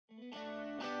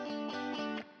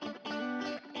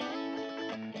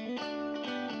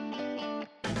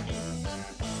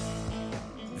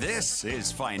This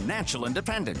is Financial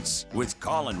Independence with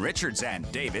Colin Richards and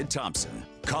David Thompson.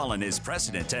 Colin is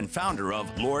president and founder of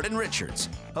Lord & Richards,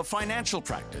 a financial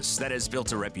practice that has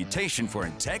built a reputation for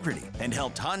integrity and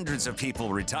helped hundreds of people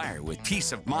retire with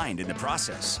peace of mind in the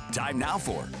process. Time now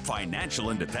for Financial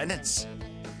Independence.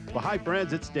 Well, hi,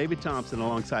 friends. It's David Thompson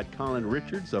alongside Colin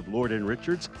Richards of Lord &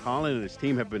 Richards. Colin and his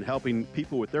team have been helping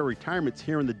people with their retirements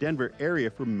here in the Denver area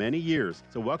for many years.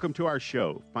 So welcome to our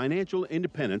show, Financial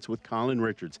Independence with Colin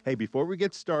Richards. Hey, before we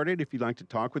get started, if you'd like to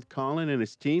talk with Colin and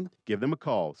his team, give them a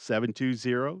call,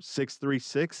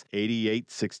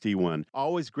 720-636-8861.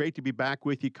 Always great to be back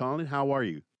with you, Colin. How are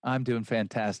you? I'm doing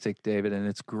fantastic, David, and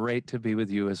it's great to be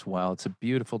with you as well. It's a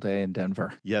beautiful day in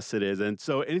Denver. Yes, it is. And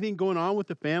so anything going on with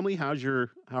the family? How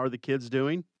are the kids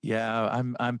doing? Yeah,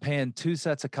 I'm paying 2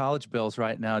 sets of college bills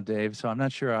right now, Dave, so I'm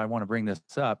not sure I want to bring this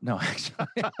up. No, actually,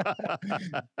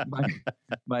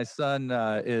 my son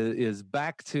is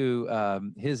back to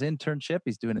his internship.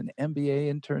 He's doing an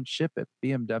MBA internship at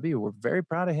BMW. We're very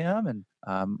proud of him. And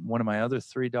one of my other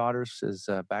 3 daughters is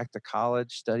back to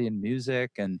college studying music,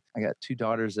 and I got 2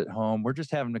 daughters at home. We're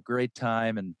just having a great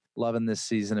time and loving this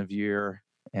season of year,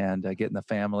 and getting the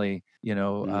family,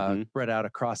 spread out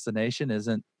across the nation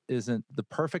isn't the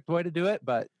perfect way to do it,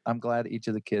 but I'm glad each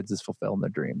of the kids is fulfilling their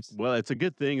dreams. Well, it's a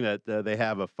good thing that they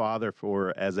have a father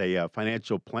as a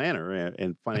financial planner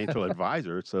and financial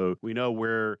advisor, so we know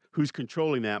who's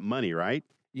controlling that money, right?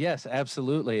 Yes,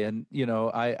 absolutely. And,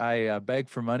 I begged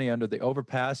for money under the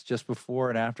overpass just before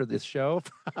and after this show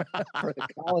for the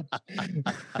college.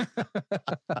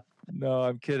 No,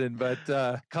 I'm kidding. But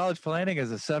college planning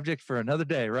is a subject for another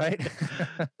day, right?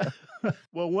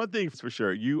 Well, one thing's for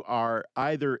sure, you are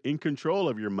either in control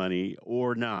of your money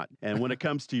or not. And when it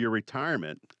comes to your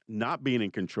retirement, not being in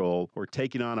control or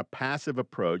taking on a passive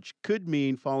approach could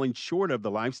mean falling short of the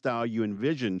lifestyle you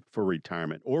envision for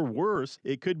retirement. Or worse,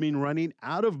 it could mean running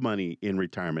out of money in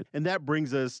retirement. And that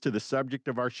brings us to the subject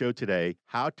of our show today,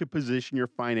 how to position your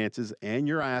finances and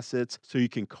your assets so you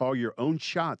can call your own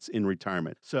shots in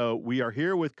retirement. So we are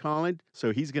here with Colin.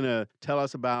 So he's going to tell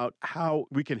us about how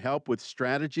we can help with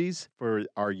strategies for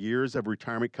our years of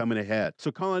retirement coming ahead.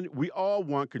 So Colin, we all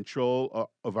want control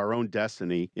of our own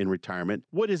destiny in retirement.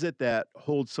 What is it that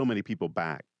holds so many people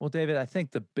back? Well, David, I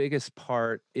think the biggest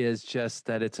part is just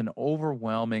that it's an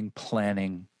overwhelming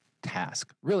planning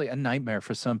task, really a nightmare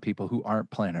for some people who aren't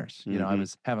planners. Mm-hmm. I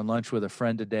was having lunch with a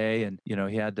friend today, and he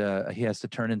has to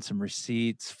turn in some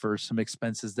receipts for some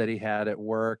expenses that he had at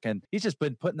work, and he's just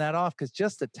been putting that off because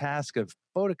just the task of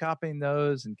photocopying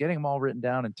those and getting them all written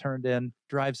down and turned in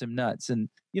drives him nuts. And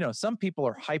some people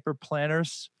are hyper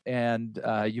planners, and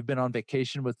you've been on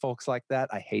vacation with folks like that.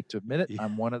 I hate to admit it,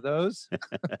 I'm one of those.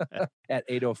 At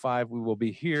 8:05 we will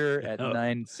be here. At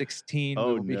 9:16 we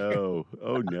will be here. Oh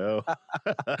no.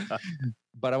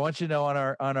 But I want you to know, on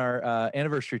our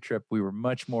anniversary trip, we were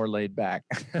much more laid back.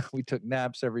 We took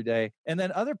naps every day. And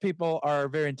then other people are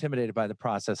very intimidated by the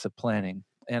process of planning.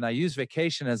 And I use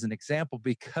vacation as an example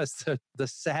because the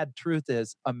sad truth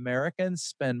is Americans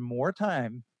spend more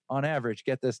time on average,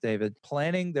 get this, David,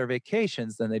 planning their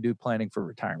vacations than they do planning for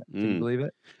retirement. Can you believe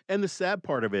it? And the sad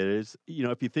part of it is,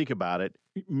 if you think about it,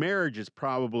 marriage is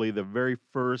probably the very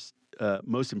first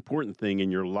most important thing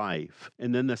in your life.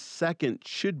 And then the second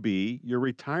should be your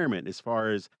retirement as far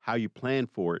as how you plan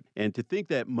for it. And to think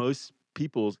that most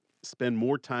people spend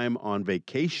more time on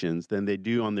vacations than they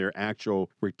do on their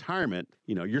actual retirement,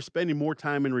 you're spending more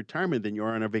time in retirement than you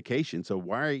are on a vacation. So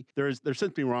there's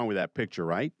something wrong with that picture,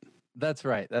 right? That's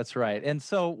right. And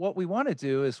so what we want to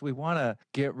do is we want to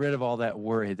get rid of all that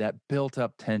worry, that built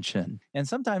up tension. And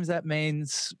sometimes that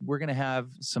means we're going to have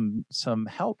some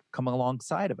help come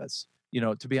alongside of us.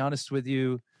 To be honest with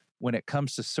you, when it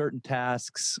comes to certain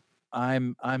tasks,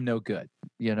 I'm no good.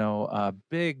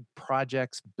 Big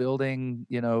projects, building,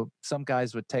 some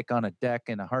guys would take on a deck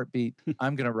in a heartbeat.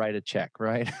 I'm going to write a check,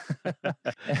 right?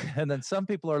 And then some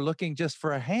people are looking just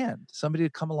for a hand, somebody to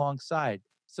come alongside.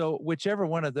 So whichever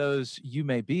one of those you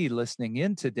may be listening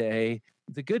in today,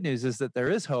 the good news is that there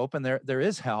is hope and there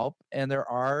is help, and there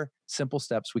are simple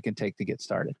steps we can take to get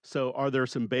started. So are there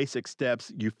some basic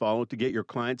steps you follow to get your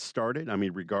clients started? I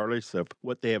mean, regardless of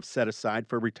what they have set aside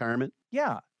for retirement?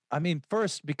 Yeah. I mean,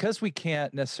 first, because we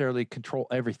can't necessarily control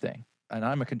everything, and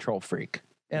I'm a control freak.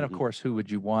 And of course, who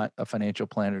would you want a financial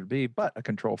planner to be but a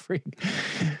control freak?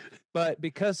 But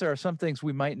because there are some things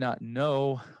we might not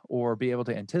know or be able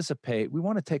to anticipate, we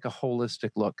want to take a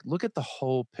holistic look. Look at the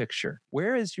whole picture.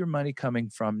 Where is your money coming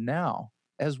from now?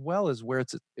 as well as where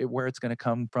it's going to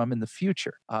come from in the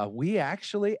future. We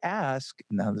actually ask,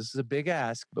 now this is a big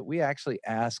ask, but we actually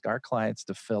ask our clients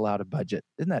to fill out a budget.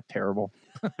 Isn't that terrible?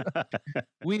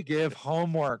 We give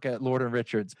homework at Lord and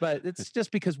Richards, but it's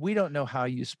just because we don't know how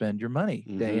you spend your money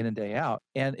day in and day out.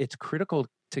 And it's critical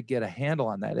to get a handle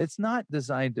on that. It's not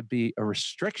designed to be a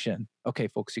restriction. Okay,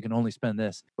 folks, you can only spend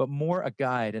this, but more a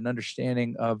guide and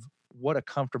understanding of what a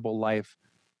comfortable life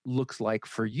looks like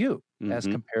for you as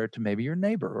compared to maybe your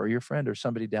neighbor or your friend or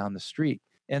somebody down the street.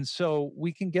 And so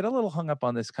we can get a little hung up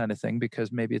on this kind of thing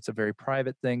because maybe it's a very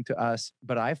private thing to us.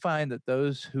 But I find that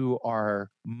those who are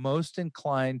most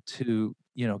inclined to,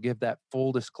 give that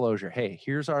full disclosure, hey,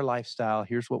 here's our lifestyle,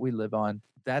 here's what we live on.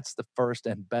 That's the first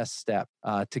and best step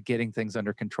to getting things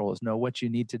under control, is know what you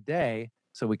need today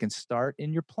so we can start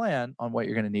in your plan on what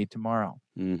you're going to need tomorrow.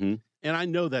 And I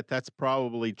know that that's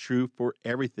probably true for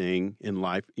everything in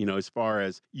life, as far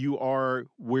as you are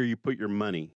where you put your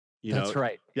money. That's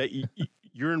right. Yeah,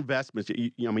 your investments,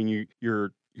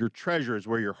 your treasure is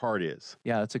where your heart is.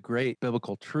 Yeah, that's a great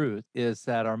biblical truth, is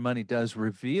that our money does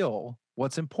reveal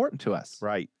what's important to us.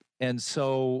 Right. And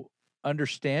so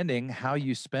understanding how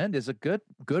you spend is a good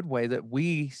way that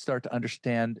we start to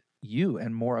understand you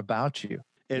and more about you.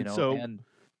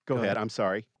 Go ahead. I'm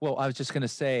sorry. Well, I was just going to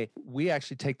say, we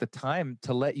actually take the time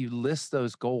to let you list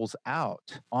those goals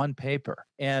out on paper,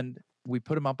 and we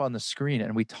put them up on the screen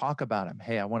and we talk about them.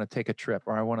 Hey, I want to take a trip,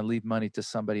 or I want to leave money to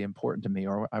somebody important to me,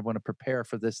 or I want to prepare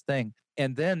for this thing.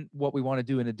 And then what we want to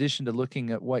do, in addition to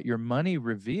looking at what your money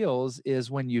reveals, is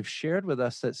when you've shared with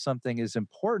us that something is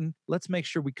important, let's make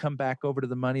sure we come back over to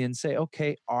the money and say,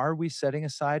 okay, are we setting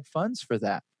aside funds for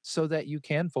that, so that you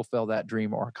can fulfill that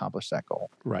dream or accomplish that goal?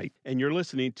 Right. And you're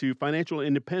listening to Financial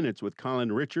Independence with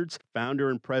Colin Richards, founder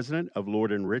and president of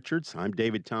Lord & Richards. I'm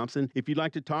David Thompson. If you'd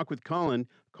like to talk with Colin,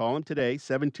 call him today,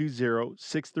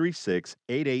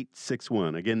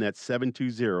 720-636-8861. Again, that's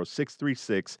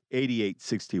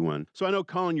 720-636-8861. So I know,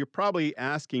 Colin, you're probably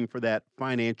asking for that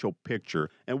financial picture.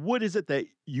 And what is it that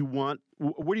you want?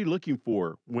 What are you looking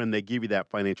for when they give you that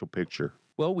financial picture?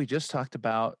 Well, we just talked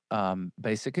about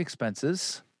basic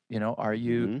expenses. What are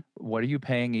you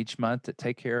paying each month to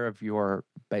take care of your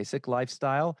basic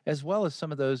lifestyle, as well as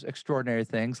some of those extraordinary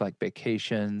things like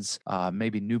vacations,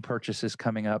 maybe new purchases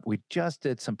coming up. We just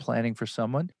did some planning for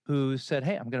someone who said,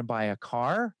 hey, I'm going to buy a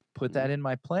car, put that in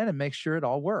my plan and make sure it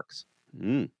all works.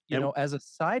 As a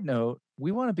side note,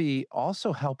 we want to be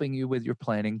also helping you with your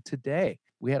planning today.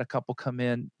 We had a couple come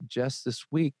in just this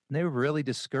week, and they were really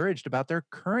discouraged about their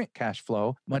current cash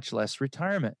flow, much less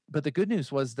retirement. But the good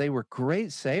news was they were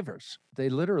great savers. They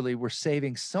literally were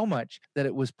saving so much that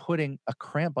it was putting a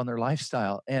cramp on their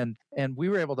lifestyle. And we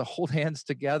were able to hold hands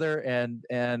together and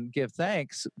give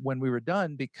thanks when we were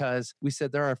done, because we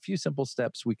said there are a few simple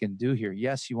steps we can do here.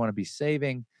 Yes, you want to be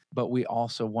saving, but we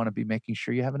also want to be making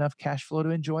sure you have enough cash flow to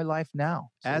enjoy life now.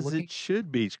 So it should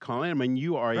be, Colin. I mean,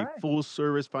 you are a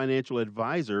full-service financial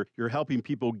advisor. You're helping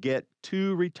people get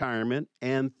to retirement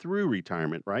and through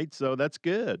retirement, right? So that's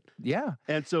good. Yeah.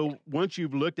 And so once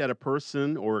you've looked at a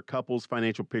person or a couple's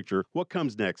financial picture, what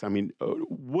comes next? I mean,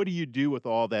 what do you do with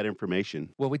all that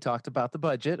information? Well, we talked about the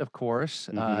budget, of course.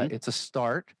 It's a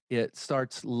start. It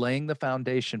starts laying the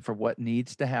foundation for what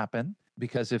needs to happen.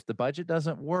 Because if the budget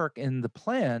doesn't work in the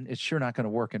plan, it's sure not going to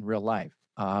work in real life.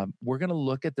 We're going to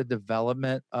look at the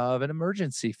development of an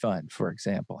emergency fund, for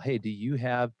example. Hey, do you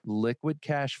have liquid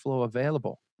cash flow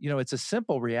available? It's a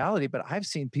simple reality, but I've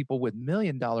seen people with $1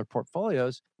 million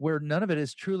portfolios where none of it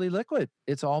is truly liquid.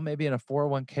 It's all maybe in a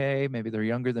 401k, maybe they're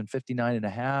younger than 59 and a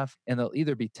half, and they'll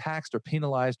either be taxed or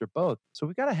penalized or both. So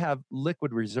we've got to have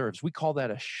liquid reserves. We call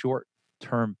that a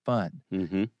short-term fund.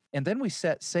 And then we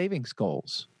set savings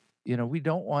goals. We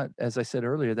don't want, as I said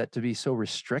earlier, that to be so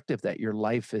restrictive that your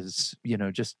life is,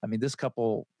 this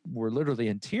couple were literally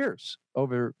in tears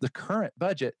over the current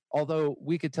budget, although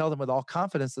we could tell them with all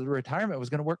confidence that the retirement was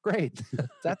going to work great.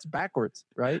 That's backwards,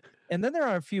 right? And then there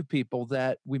are a few people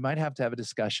that we might have to have a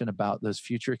discussion about those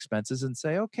future expenses and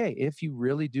say, okay, if you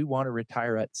really do want to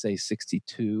retire at, say,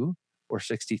 62 or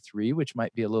 63, which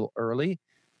might be a little early,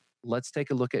 let's take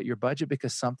a look at your budget,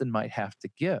 because something might have to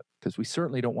give, because we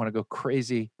certainly don't want to go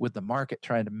crazy with the market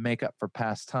trying to make up for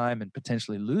past time and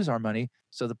potentially lose our money.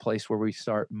 So the place where we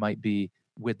start might be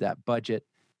with that budget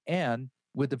and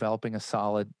with developing a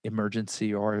solid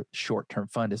emergency or short-term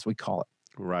fund, as we call it.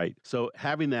 Right. So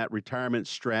having that retirement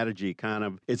strategy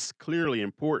it's clearly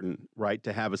important, right,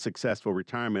 to have a successful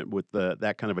retirement with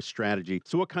that kind of a strategy.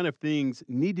 So what kind of things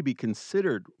need to be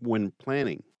considered when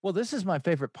planning? Well, this is my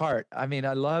favorite part. I mean,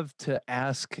 I love to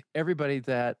ask everybody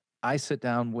that I sit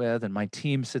down with and my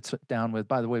team sits down with.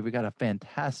 By the way, we got a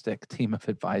fantastic team of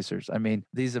advisors. I mean,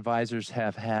 these advisors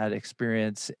have had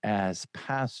experience as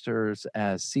pastors,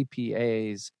 as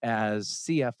CPAs, as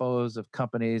CFOs of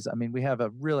companies. I mean, we have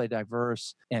a really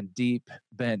diverse and deep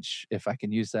bench, if I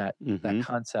can use that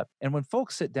concept. And when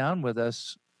folks sit down with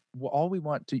us, all we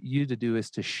want you to do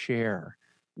is to share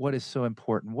what is so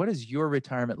important. What does your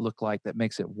retirement look like that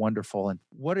makes it wonderful? And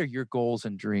what are your goals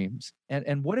and dreams?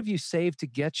 And what have you saved to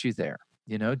get you there?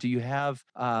 Do you have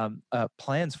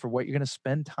plans for what you're going to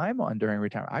spend time on during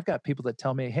retirement? I've got people that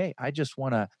tell me, hey, I just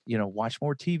want to, watch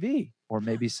more TV. Or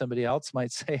maybe somebody else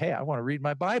might say, hey, I want to read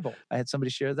my Bible. I had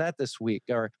somebody share that this week.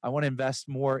 Or I want to invest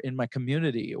more in my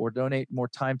community or donate more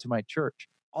time to my church.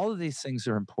 All of these things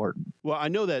are important. Well, I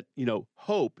know that,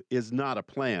 hope is not a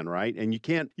plan, right? And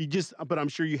but I'm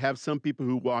sure you have some people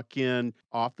who walk in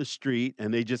off the street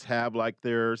and they just have like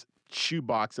their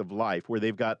shoebox of life where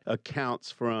they've got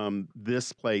accounts from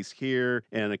this place here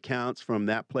and accounts from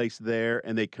that place there.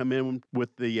 And they come in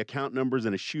with the account numbers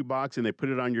in a shoebox and they put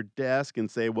it on your desk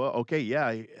and say, well, okay,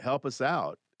 yeah, help us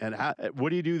out. And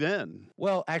what do you do then?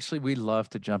 Well, actually, we love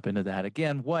to jump into that.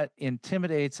 Again, what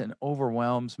intimidates and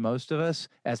overwhelms most of us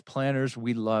as planners,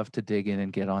 we love to dig in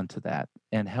and get onto that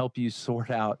and help you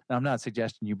sort out. Now, I'm not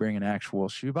suggesting you bring an actual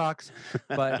shoebox,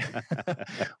 but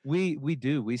we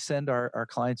do. We send our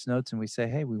clients notes and we say,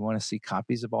 hey, we want to see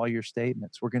copies of all your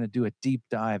statements. We're going to do a deep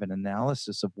dive and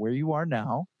analysis of where you are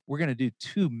now. We're going to do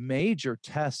 2 major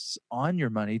tests on your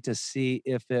money to see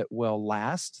if it will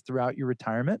last throughout your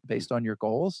retirement based on your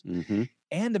goals,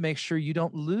 and to make sure you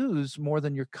don't lose more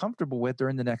than you're comfortable with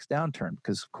during the next downturn,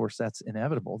 because, of course, that's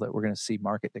inevitable that we're going to see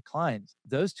market declines.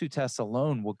 Those 2 tests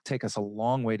alone will take us a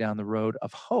long way down the road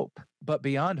of hope. But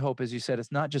beyond hope, as you said,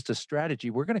 it's not just a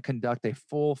strategy. We're going to conduct a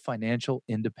full financial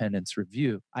independence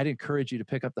review. I'd encourage you to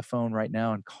pick up the phone right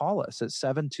now and call us at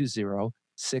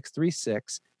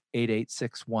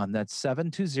 720-636-8861. That's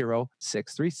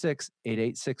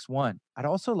 720-636-8861. I'd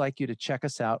also like you to check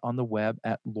us out on the web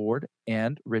at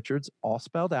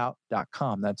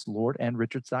lordandrichards.com. That's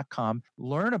lordandrichards.com.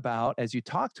 Learn about, as you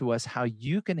talk to us, how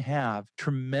you can have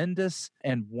tremendous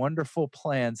and wonderful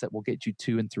plans that will get you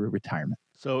to and through retirement.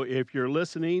 So if you're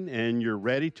listening and you're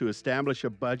ready to establish a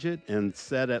budget and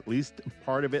set at least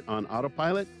part of it on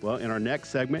autopilot, well, in our next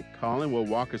segment, Colin will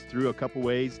walk us through a couple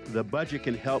ways the budget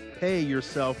can help pay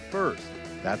yourself first.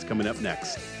 That's coming up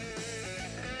next.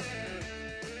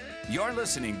 You're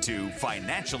listening to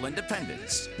Financial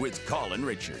Independence with Colin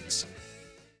Richards.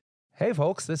 Hey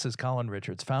folks, this is Colin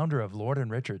Richards, founder of Lord &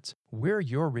 Richards. We're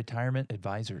your retirement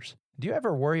advisors. Do you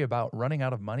ever worry about running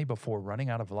out of money before running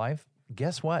out of life?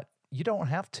 Guess what? You don't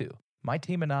have to. My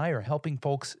team and I are helping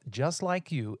folks just like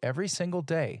you every single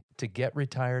day to get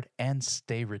retired and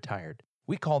stay retired.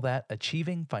 We call that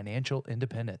achieving financial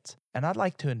independence. And I'd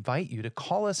like to invite you to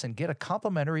call us and get a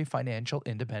complimentary financial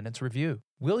independence review.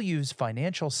 We'll use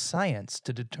financial science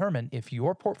to determine if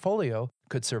your portfolio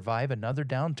could survive another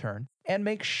downturn and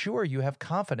make sure you have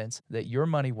confidence that your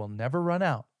money will never run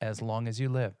out as long as you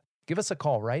live. Give us a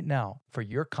call right now for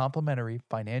your complimentary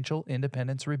financial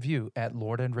independence review at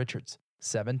Lord & Richards,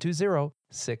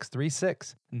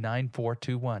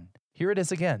 720-636-9421. Here it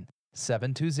is again,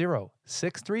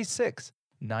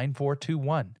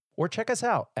 720-636-9421. Or check us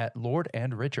out at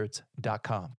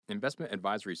lordandrichards.com. Investment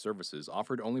advisory services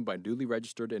offered only by duly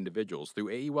registered individuals through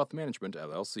AE Wealth Management,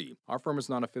 LLC. Our firm is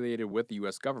not affiliated with the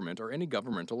U.S. government or any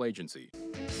governmental agency.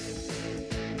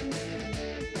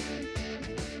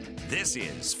 This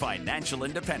is Financial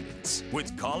Independence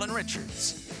with Colin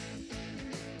Richards.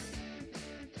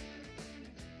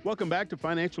 Welcome back to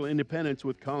Financial Independence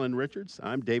with Colin Richards.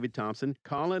 I'm David Thompson.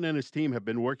 Colin and his team have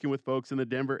been working with folks in the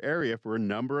Denver area for a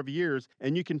number of years,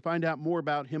 and you can find out more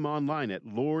about him online at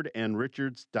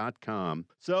lordandrichards.com.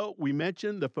 So we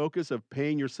mentioned the focus of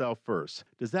paying yourself first.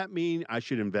 Does that mean I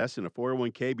should invest in a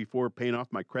 401k before paying off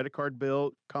my credit card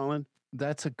bill, Colin?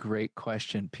 That's a great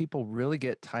question. People really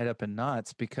get tied up in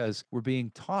knots because we're being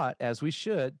taught, as we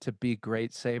should, to be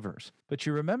great savers. But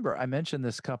you remember, I mentioned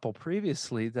this couple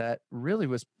previously that really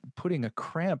was putting a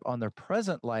cramp on their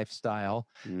present lifestyle.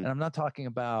 And I'm not talking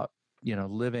about,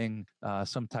 living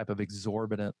some type of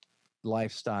exorbitant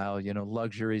lifestyle,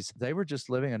 luxuries. They were just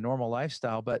living a normal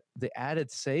lifestyle, but the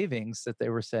added savings that they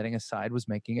were setting aside was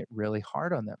making it really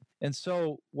hard on them. And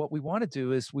so what we want to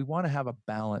do is we want to have a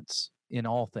balance in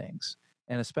all things,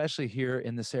 and especially here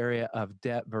in this area of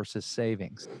debt versus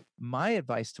savings. My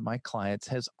advice to my clients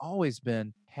has always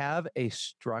been have a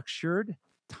structured,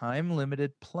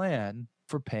 time-limited plan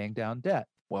for paying down debt.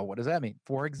 Well, what does that mean?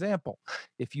 For example,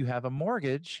 if you have a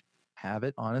mortgage, have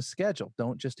it on a schedule.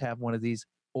 Don't just have one of these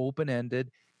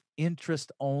open-ended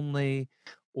interest only,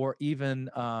 or even,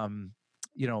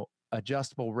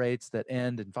 adjustable rates that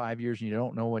end in 5 years and you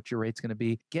don't know what your rate's going to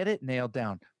be, get it nailed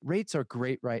down. Rates are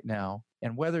great right now.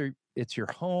 And whether it's your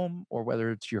home or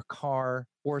whether it's your car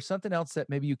or something else that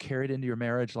maybe you carried into your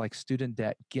marriage, like student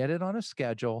debt, get it on a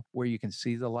schedule where you can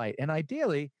see the light. And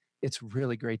ideally, it's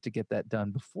really great to get that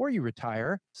done before you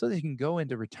retire so that you can go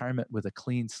into retirement with a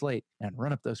clean slate and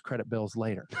run up those credit bills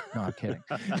later. No, I'm kidding.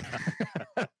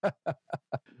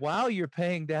 While you're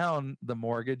paying down the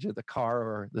mortgage or the car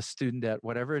or the student debt,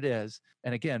 whatever it is,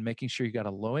 and again, making sure you got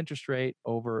a low interest rate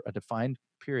over a defined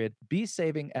period, be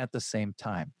saving at the same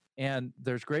time. And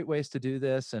there's great ways to do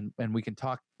this, and we can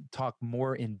talk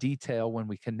more in detail when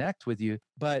we connect with you.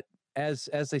 But as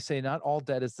they say, not all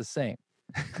debt is the same.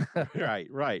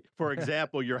 Right. For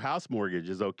example, your house mortgage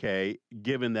is okay,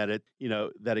 given that it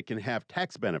can have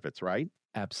tax benefits, right?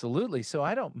 Absolutely. So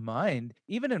I don't mind,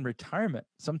 even in retirement.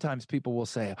 Sometimes people will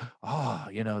say, oh,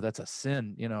 that's a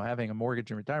sin, having a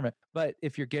mortgage in retirement. But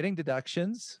if you're getting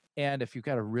deductions and if you've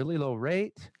got a really low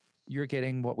rate, you're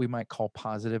getting what we might call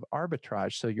positive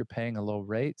arbitrage. So you're paying a low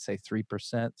rate, say 3%,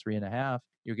 3.5%.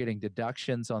 You're getting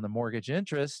deductions on the mortgage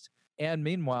interest. And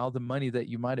meanwhile, the money that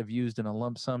you might have used in a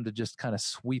lump sum to just kind of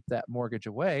sweep that mortgage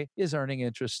away is earning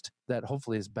interest that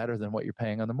hopefully is better than what you're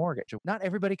paying on the mortgage. Not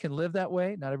everybody can live that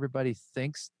way. Not everybody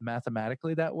thinks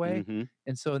mathematically that way. Mm-hmm.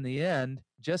 And so in the end,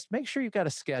 just make sure you've got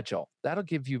a schedule. That'll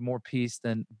give you more peace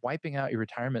than wiping out your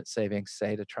retirement savings,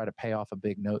 say, to try to pay off a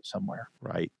big note somewhere.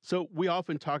 Right. So we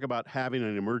often talk about having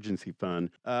an emergency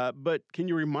fund, but can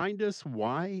you remind us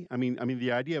why? I mean,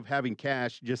 the idea of having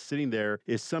cash just sitting there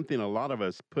is something a lot of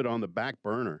us put on the back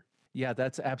burner. Yeah,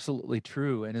 that's absolutely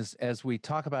true. And as we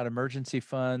talk about emergency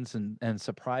funds and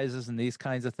surprises and these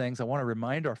kinds of things, I want to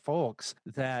remind our folks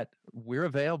that we're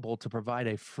available to provide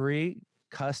a free,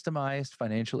 customized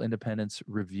financial independence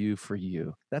review for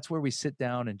you. That's where we sit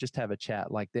down and just have a chat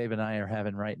like Dave and I are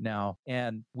having right now.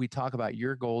 And we talk about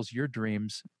your goals, your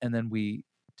dreams, and then we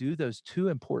do those two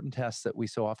important tests that we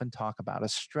so often talk about: a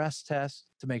stress test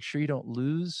to make sure you don't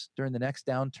lose during the next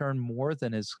downturn more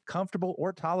than is comfortable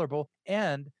or tolerable,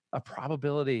 and a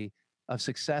probability of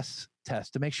success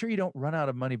test to make sure you don't run out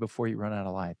of money before you run out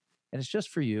of life. And it's just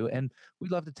for you. And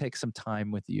we'd love to take some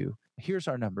time with you. Here's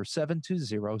our number,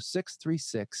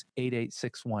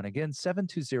 720-636-8861. Again,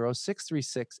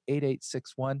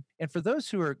 720-636-8861. And for those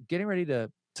who are getting ready to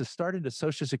start into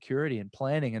Social Security and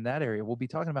planning in that area, we'll be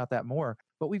talking about that more.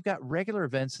 But we've got regular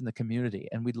events in the community,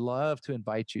 and we'd love to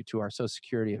invite you to our Social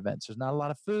Security events. There's not a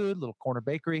lot of food, little corner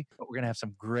bakery, but we're going to have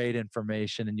some great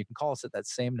information. And you can call us at that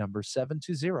same number,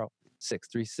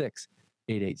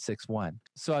 720-636-8861.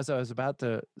 So as I was about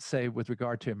to say, with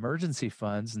regard to emergency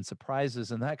funds and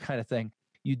surprises and that kind of thing,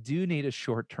 you do need a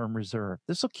short-term reserve.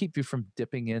 This will keep you from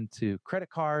dipping into credit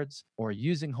cards or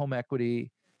using home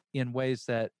equity in ways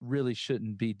that really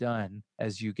shouldn't be done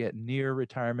as you get near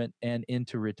retirement and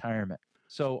into retirement.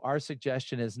 So our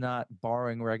suggestion is not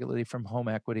borrowing regularly from home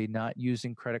equity, not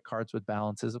using credit cards with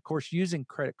balances. Of course, using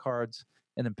credit cards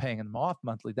and then paying them off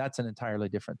monthly, that's an entirely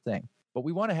different thing. But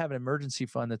we want to have an emergency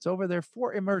fund that's over there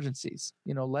for emergencies.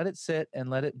 Let it sit and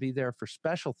let it be there for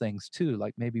special things too,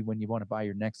 like maybe when you want to buy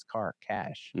your next car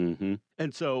cash. Mm-hmm.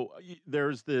 And so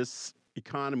there's this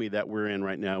economy that we're in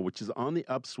right now, which is on the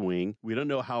upswing. We don't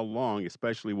know how long,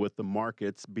 especially with the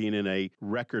markets being in a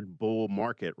record bull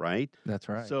market, right? That's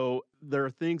right. So there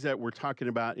are things that we're talking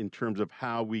about in terms of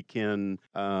how we can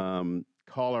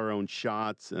call our own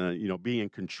shots, be in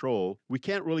control. We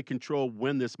can't really control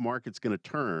when this market's going to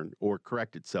turn or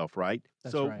correct itself, right?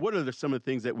 That's so right. What are some of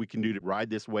the things that we can do to ride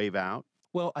this wave out?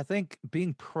 Well, I think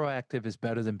being proactive is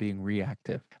better than being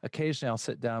reactive. Occasionally, I'll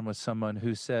sit down with someone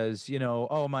who says,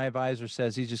 my advisor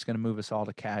says he's just going to move us all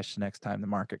to cash the next time the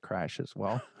market crashes.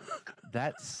 Well,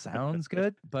 that sounds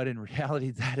good, but in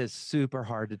reality, that is super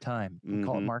hard to time. We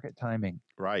call it market timing.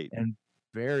 Right. And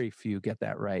very few get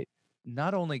that right.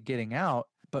 Not only getting out,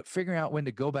 but figuring out when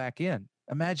to go back in.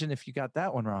 Imagine if you got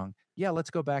that one wrong. Yeah, let's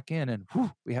go back in and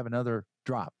we have another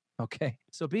drop. Okay.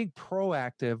 So being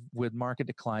proactive with market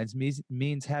declines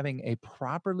means having a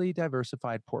properly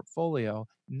diversified portfolio,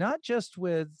 not just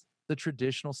with the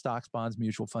traditional stocks, bonds,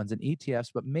 mutual funds, and ETFs,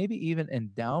 but maybe even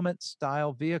endowment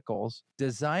style vehicles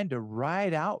designed to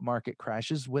ride out market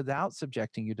crashes without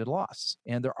subjecting you to loss.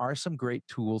 And there are some great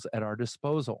tools at our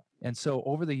disposal. And so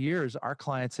over the years, our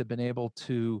clients have been able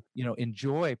to,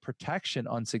 enjoy protection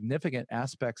on significant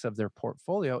aspects of their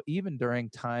portfolio, even during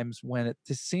times when it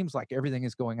just seems like everything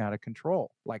is going out of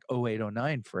control, like 08,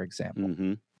 09, for example.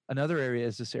 Mm-hmm. Another area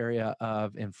is this area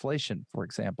of inflation, for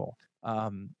example.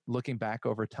 Looking back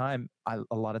over time, a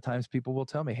lot of times people will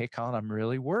tell me, hey, Colin, I'm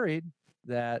really worried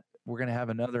that we're going to have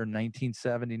another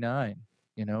 1979,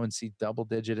 and see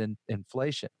double-digit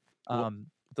inflation.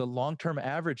 The long-term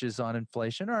averages on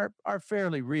inflation are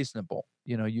fairly reasonable,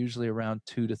 usually around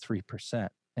 2 to 3%.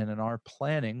 And in our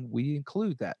planning, we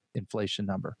include that inflation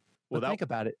number. But think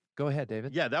about it. Go ahead,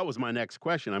 David. Yeah, that was my next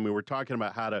question. I mean, we're talking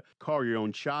about how to call your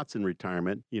own shots in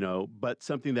retirement, but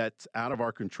something that's out of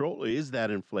our control is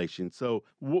that inflation. So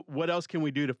what else can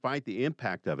we do to fight the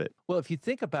impact of it? Well, if you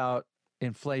think about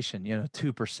inflation,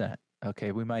 2%,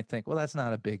 okay, we might think, well, that's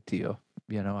not a big deal.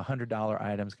 A $100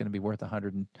 item is going to be worth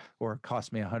or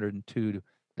cost me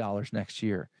 $102 next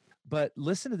year. But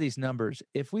listen to these numbers.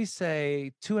 If we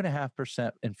say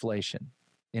 2.5% inflation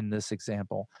in this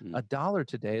example, $1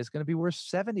 today is going to be worth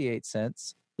 78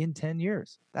 cents in 10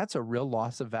 years. That's a real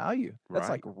loss of value. That's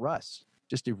like rust,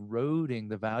 just eroding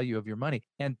the value of your money.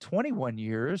 And 21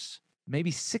 years,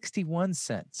 maybe 61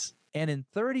 cents. And in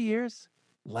 30 years,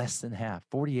 less than half,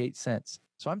 48 cents.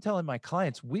 So I'm telling my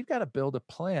clients, we've got to build a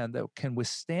plan that can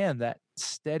withstand that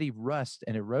steady rust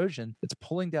and erosion that's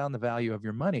pulling down the value of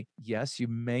your money. Yes, you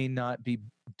may not be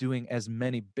doing as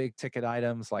many big ticket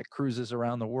items like cruises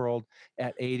around the world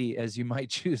at 80 as you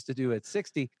might choose to do at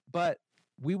 60, but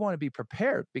we want to be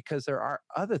prepared because there are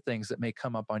other things that may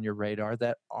come up on your radar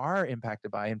that are impacted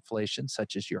by inflation,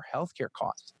 such as your healthcare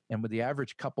costs. And with the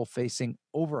average couple facing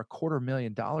over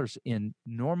 $250,000 in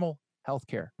normal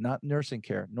healthcare, not nursing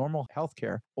care, normal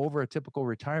healthcare over a typical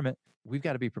retirement, we've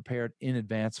got to be prepared in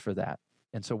advance for that.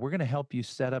 And so we're going to help you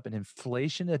set up an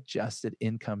inflation-adjusted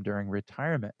income during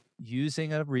retirement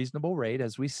using a reasonable rate,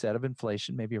 as we said, of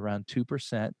inflation, maybe around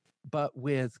 2%, but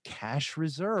with cash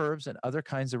reserves and other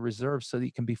kinds of reserves so that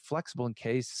you can be flexible in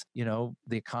case, the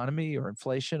economy or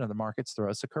inflation or the markets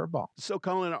throw us a curveball. So,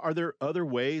 Colin, are there other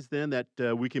ways then that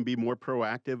we can be more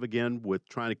proactive again with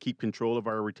trying to keep control of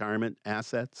our retirement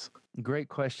assets? Great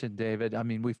question, David. I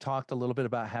mean, we've talked a little bit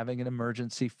about having an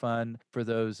emergency fund for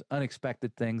those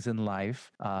unexpected things in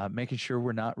life, making sure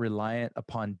we're not reliant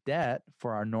upon debt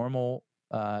for our normal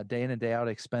day in and day out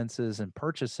expenses and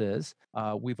purchases.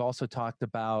 We've also talked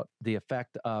about the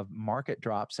effect of market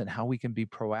drops and how we can be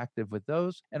proactive with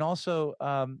those, and also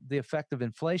the effect of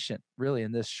inflation really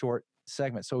in this short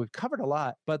segment. So we've covered a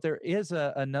lot, but there is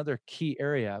another key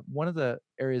area. One of the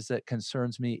areas that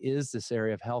concerns me is this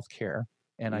area of healthcare.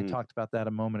 And I talked about that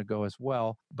a moment ago as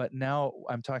well. But now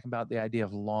I'm talking about the idea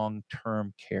of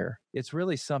long-term care. It's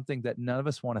really something that none of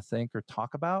us want to think or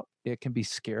talk about. It can be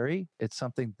scary. It's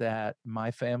something that my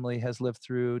family has lived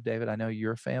through. David, I know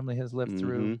your family has lived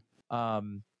through.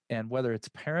 And whether it's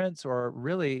parents or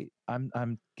really,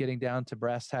 I'm getting down to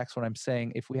brass tacks when I'm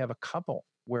saying if we have a couple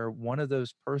where one of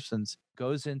those persons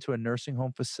goes into a nursing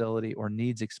home facility or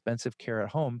needs expensive care at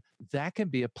home, that can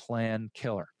be a plan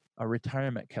killer, a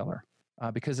retirement killer.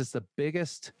 Because it's the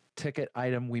biggest ticket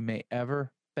item we may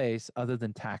ever face other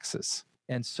than taxes.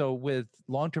 And so with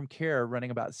long-term care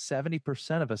running about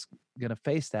 70% of us going to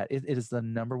face that, it is the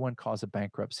number one cause of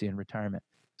bankruptcy in retirement.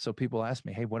 So people ask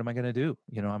me, hey, what am I going to do?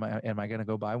 Am I going to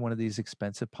go buy one of these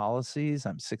expensive policies?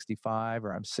 I'm 65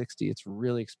 or I'm 60. It's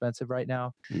really expensive right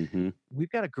now.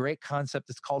 We've got a great concept.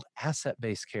 It's called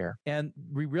asset-based care. And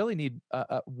we really need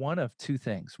one of two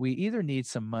things. We either need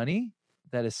some money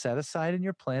that is set aside in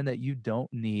your plan that you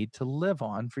don't need to live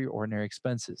on for your ordinary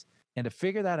expenses. And to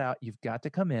figure that out, you've got to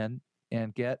come in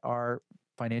and get our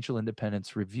financial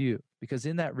independence review. Because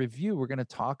in that review, we're going to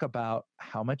talk about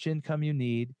how much income you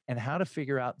need and how to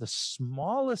figure out the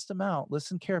smallest amount,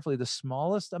 listen carefully, the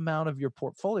smallest amount of your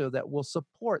portfolio that will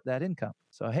support that income.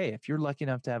 So, hey, if you're lucky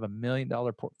enough to have $1 million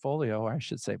portfolio, or I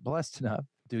should say blessed enough,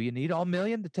 do you need all $1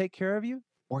 million to take care of you?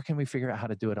 Or can we figure out how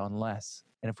to do it on less?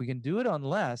 And if we can do it on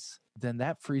less, then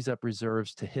that frees up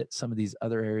reserves to hit some of these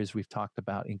other areas we've talked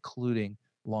about, including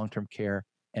long-term care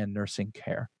and nursing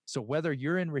care. So whether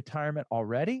you're in retirement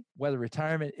already, whether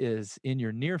retirement is in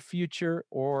your near future,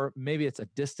 or maybe it's a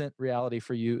distant reality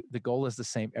for you, the goal is the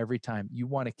same every time. You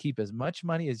want to keep as much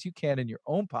money as you can in your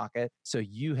own pocket so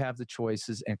you have the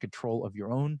choices and control of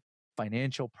your own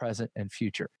financial present and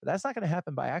future. But that's not going to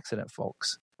happen by accident,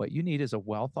 folks. What you need is a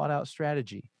well thought out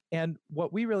strategy. And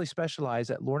what we really specialize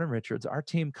at Lord & Richards, our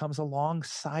team comes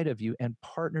alongside of you and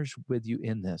partners with you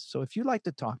in this. So if you'd like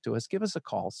to talk to us, give us a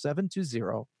call,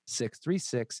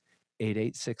 720-636-8861,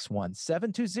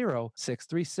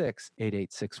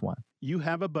 720-636-8861. You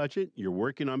have a budget, you're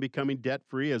working on becoming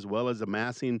debt-free as well as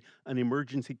amassing an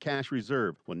emergency cash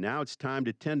reserve. Well, now it's time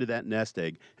to tend to that nest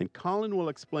egg, and Colin will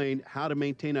explain how to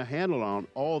maintain a handle on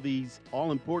all these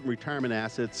all-important retirement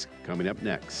assets coming up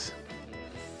next.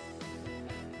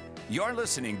 You're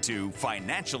listening to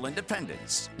Financial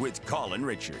Independence with Colin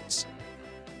Richards.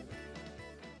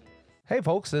 Hey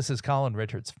folks, this is Colin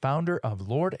Richards, founder of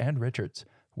Lord and Richards.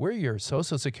 We're your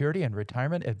Social Security and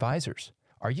retirement advisors.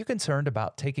 Are you concerned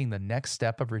about taking the next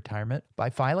step of retirement by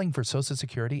filing for Social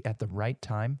Security at the right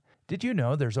time? Did you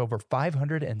know there's over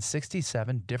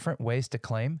 567 different ways to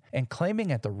claim, and claiming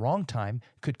at the wrong time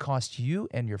could cost you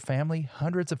and your family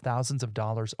hundreds of thousands of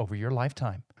dollars over your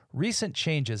lifetime? Recent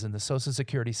changes in the Social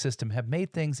Security system have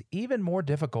made things even more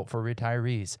difficult for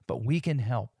retirees, but we can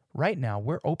help. Right now,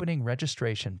 we're opening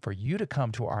registration for you to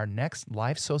come to our next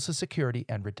live Social Security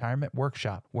and retirement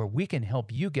workshop where we can help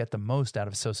you get the most out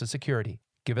of Social Security.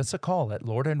 Give us a call at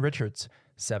Lord & Richards,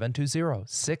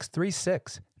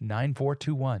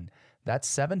 720-636-9421.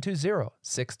 That's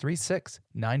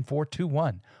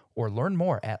 720-636-9421. Or learn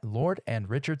more at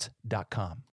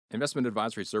lordandrichards.com. Investment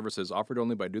advisory services offered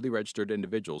only by duly registered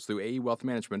individuals through AE Wealth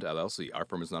Management, LLC. Our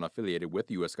firm is not affiliated with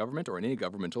the U.S. government or any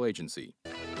governmental agency.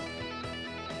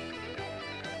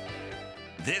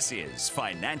 This is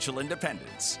Financial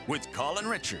Independence with Colin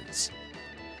Richards.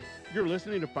 You're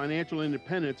listening to Financial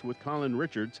Independence with Colin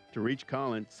Richards. To reach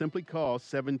Colin, simply call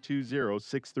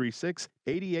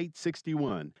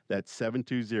 720-636-8861. That's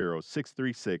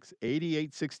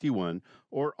 720-636-8861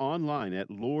 or online at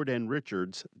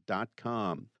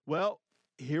lordandrichards.com. Well,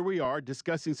 here we are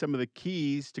discussing some of the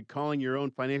keys to calling your own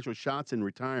financial shots in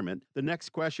retirement. The next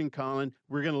question, Colin,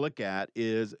 we're going to look at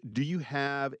is, do you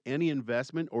have any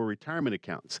investment or retirement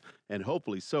accounts? And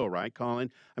hopefully so, right,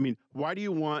 Colin? I mean, why do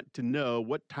you want to know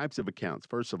what types of accounts,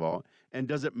 first of all? And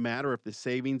does it matter if the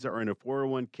savings are in a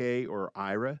 401k or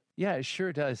IRA? Yeah, it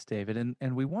sure does, David.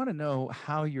 And we want to know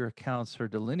how your accounts are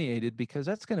delineated because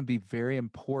that's going to be very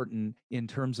important in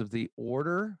terms of the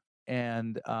order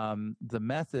and the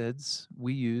methods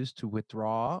we use to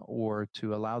withdraw or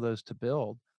to allow those to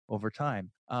build over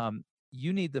time.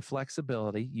 You need the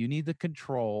flexibility, you need the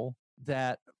control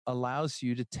that allows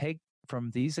you to take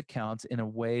from these accounts in a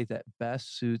way that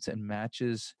best suits and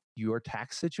matches your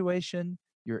tax situation,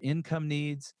 your income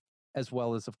needs, as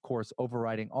well as, of course,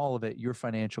 overriding all of it, your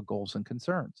financial goals and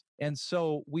concerns. And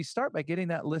so we start by getting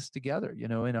that list together. You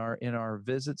know, in our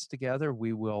visits together,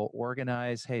 we will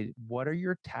organize, hey, what are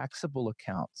your taxable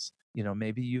accounts? You know,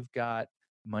 maybe you've got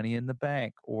money in the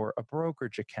bank or a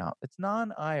brokerage account. It's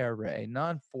non-IRA,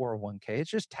 non-401k.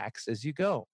 It's just taxed as you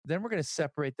go. Then we're going to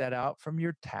separate that out from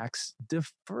your tax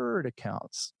deferred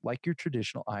accounts, like your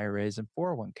traditional IRAs and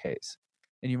 401ks.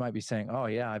 And you might be saying, oh,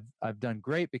 yeah, I've done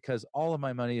great because all of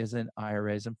my money is in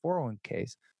IRAs and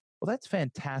 401ks. Well, that's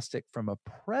fantastic from a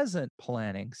present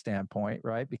planning standpoint,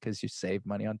 right? Because you save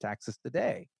money on taxes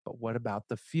today. But what about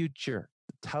the future?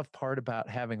 The tough part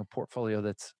about having a portfolio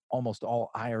that's almost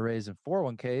all IRAs and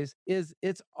 401ks is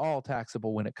it's all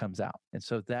taxable when it comes out. And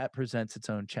so that presents its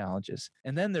own challenges.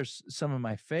 And then there's some of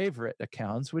my favorite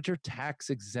accounts, which are tax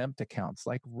exempt accounts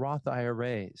like Roth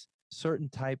IRAs, certain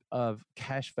type of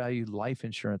cash value life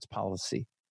insurance policy,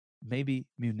 maybe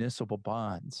municipal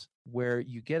bonds, where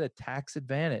you get a tax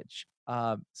advantage.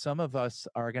 Some of us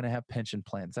are going to have pension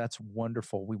plans. That's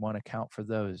wonderful. We want to account for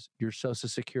those. Your Social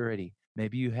Security.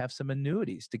 Maybe you have some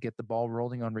annuities to get the ball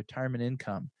rolling on retirement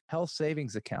income, health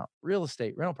savings account, real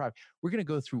estate, rental property. We're going to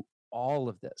go through all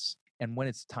of this. And when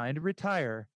it's time to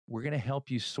retire, we're going to help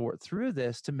you sort through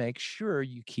this to make sure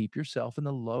you keep yourself in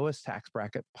the lowest tax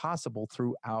bracket possible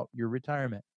throughout your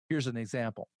retirement. Here's an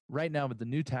example. Right now with the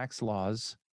new tax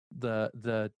laws,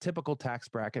 the typical tax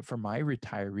bracket for my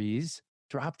retirees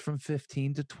dropped from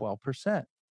 15 to 12%.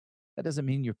 That doesn't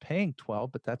mean you're paying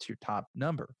 12, but that's your top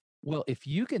number. Well, if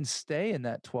you can stay in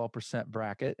that 12%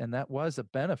 bracket, and that was a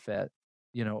benefit,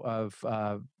 you know, of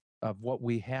what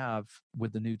we have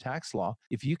with the new tax law,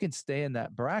 if you can stay in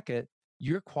that bracket,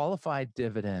 your qualified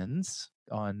dividends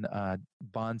on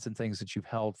bonds and things that you've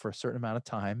held for a certain amount of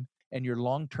time, and your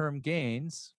long-term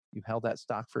gains, you've held that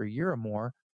stock for a year or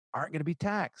more, aren't going to be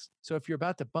taxed. So if you're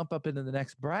about to bump up into the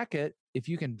next bracket, if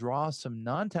you can draw some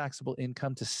non-taxable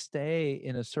income to stay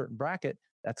in a certain bracket,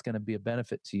 that's going to be a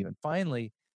benefit to you. And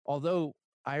finally, although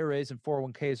IRAs and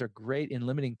 401ks are great in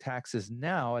limiting taxes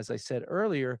now, as I said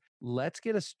earlier, let's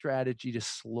get a strategy to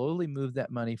slowly move that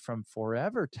money from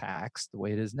forever tax, the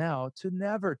way it is now, to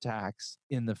never tax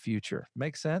in the future.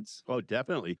 Make sense? Oh,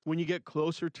 definitely. When you get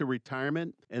closer to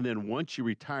retirement, and then once you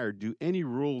retire, do any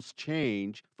rules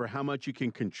change for how much you can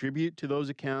contribute to those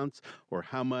accounts or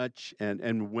how much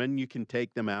and when you can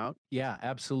take them out? Yeah,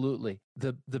 absolutely.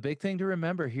 The big thing to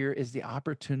remember here is the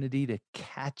opportunity to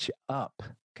catch up.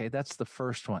 Okay, that's the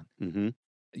first one. Mm-hmm.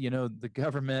 You know, the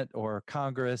government or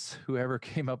Congress, whoever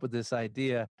came up with this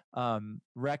idea,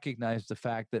 recognized the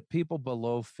fact that people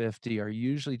below 50 are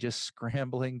usually just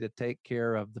scrambling to take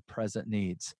care of the present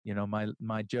needs. You know,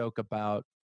 my joke about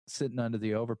sitting under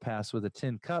the overpass with a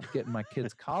tin cup getting my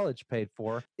kids' college paid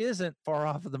for isn't far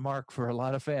off of the mark for a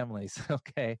lot of families.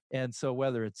 Okay. And so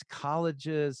whether it's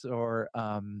colleges or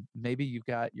maybe you've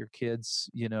got your kids,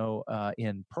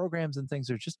 in programs and things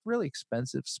that are just really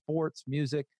expensive, sports,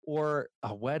 music, or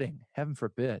a wedding, heaven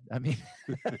forbid. I mean,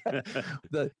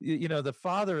 the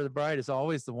father of the bride is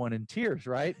always the one in tears,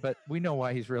 right? But we know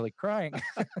why he's really crying.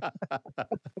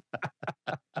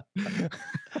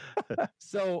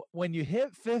 So when you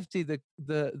hit 50,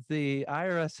 the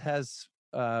IRS has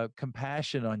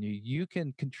compassion on you. You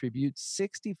can contribute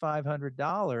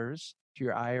 $6,500 to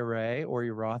your IRA or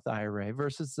your Roth IRA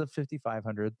versus the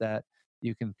 $5,500 that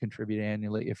you can contribute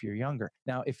annually if you're younger.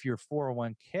 Now, if you're in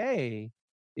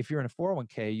a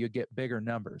 401k, you get bigger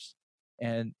numbers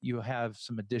and you have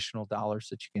some additional dollars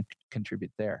that you can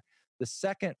contribute there. The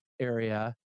second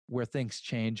area where things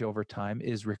change over time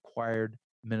is required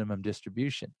minimum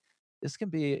distribution. This can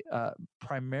be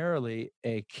primarily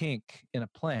a kink in a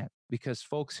plan because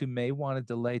folks who may want to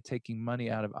delay taking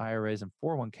money out of IRAs and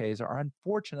 401ks are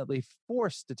unfortunately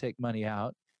forced to take money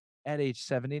out at age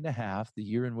 70 and a half, the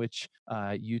year in which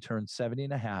you turn 70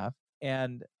 and a half.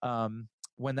 And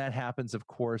when that happens, of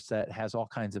course, that has all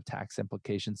kinds of tax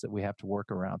implications that we have to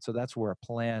work around. So that's where a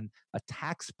written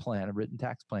tax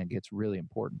plan gets really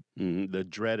important. The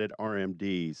dreaded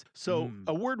RMDs. So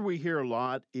a word we hear a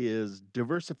lot is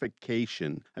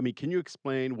diversification. I mean, can you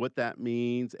explain what that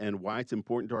means and why it's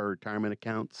important to our retirement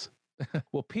accounts?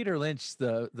 Well, Peter Lynch,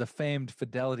 the famed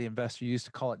Fidelity investor, used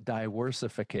to call it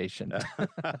diversification.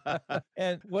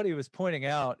 And what he was pointing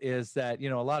out is that,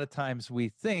 a lot of times we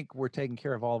think we're taking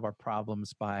care of all of our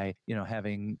problems by,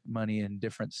 having money in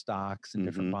different stocks and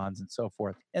different bonds and so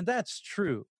forth. And that's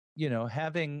true.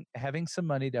 Having some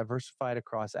money diversified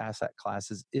across asset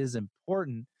classes is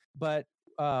important, but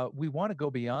we want to go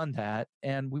beyond that,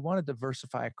 and we want to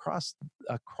diversify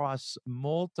across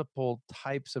multiple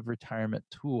types of retirement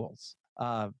tools.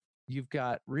 You've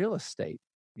got real estate,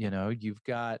 you've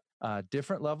got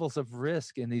different levels of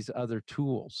risk in these other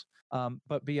tools.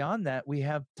 But beyond that, we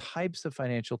have types of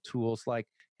financial tools like,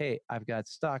 hey, I've got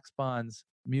stocks, bonds,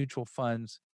 mutual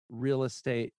funds, real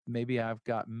estate. Maybe I've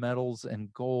got metals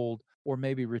and gold, or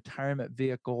maybe retirement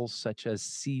vehicles such as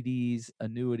CDs,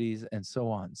 annuities, and so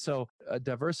on. So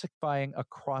diversifying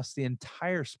across the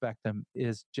entire spectrum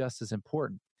is just as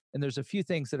important. And there's a few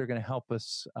things that are going to help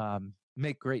us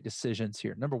make great decisions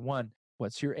here. Number one,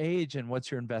 what's your age and what's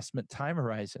your investment time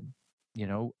horizon?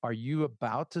 Are you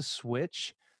about to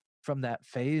switch from that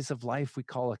phase of life we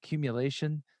call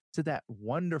accumulation to that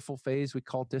wonderful phase we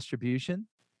call distribution?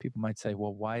 People might say,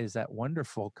 well, why is that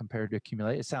wonderful compared to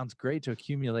accumulate? It sounds great to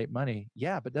accumulate money.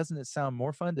 Yeah, but doesn't it sound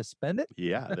more fun to spend it?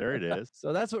 Yeah, there it is.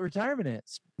 So that's what retirement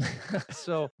is.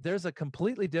 So there's a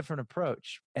completely different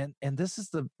approach. And this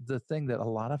is the thing that a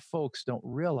lot of folks don't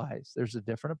realize. There's a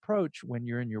different approach when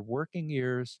you're in your working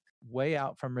years, way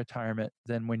out from retirement,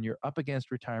 than when you're up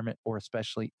against retirement or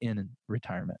especially in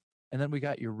retirement. And then we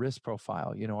got your risk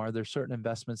profile. Are there certain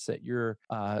investments that you're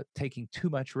taking too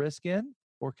much risk in?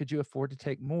 Or could you afford to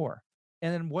take more?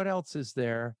 And then what else is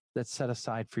there that's set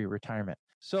aside for your retirement?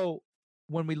 So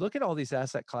when we look at all these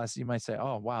asset classes, you might say,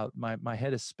 oh, wow, my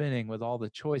head is spinning with all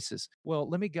the choices. Well,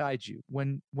 let me guide you.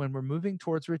 When we're moving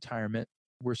towards retirement,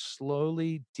 we're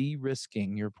slowly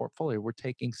de-risking your portfolio. We're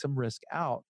taking some risk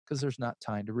out because there's not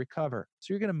time to recover.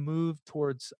 So you're going to move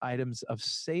towards items of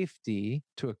safety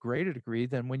to a greater degree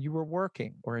than when you were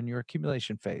working or in your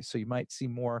accumulation phase. So you might see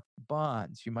more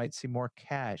bonds, you might see more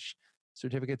cash,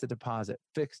 certificates of deposit,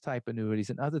 fixed type annuities,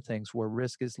 and other things where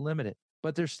risk is limited.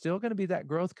 But there's still going to be that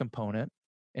growth component,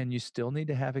 and you still need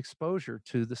to have exposure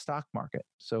to the stock market.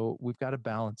 So we've got to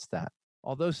balance that.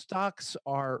 Although stocks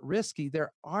are risky,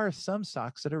 there are some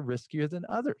stocks that are riskier than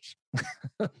others.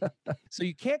 So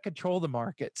you can't control the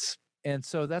markets. And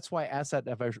so that's why asset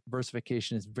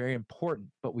diversification is very important,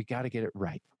 but we got to get it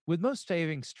right. With most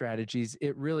saving strategies,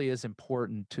 it really is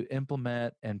important to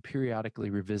implement and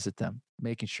periodically revisit them,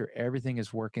 making sure everything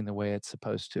is working the way it's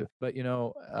supposed to. But,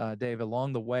 Dave,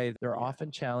 along the way, there are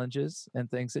often challenges and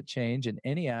things that change in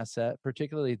any asset,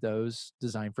 particularly those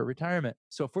designed for retirement.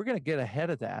 So if we're going to get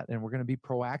ahead of that and we're going to be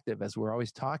proactive, as we're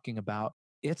always talking about,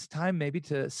 it's time maybe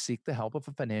to seek the help of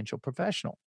a financial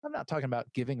professional. I'm not talking about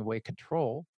giving away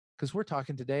control, because we're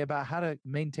talking today about how to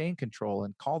maintain control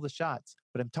and call the shots.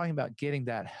 But I'm talking about getting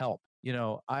that help.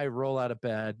 I roll out of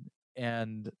bed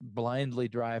and blindly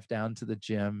drive down to the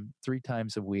gym 3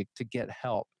 times a week to get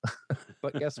help.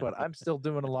 But guess what? I'm still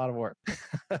doing a lot of work.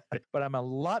 But I'm a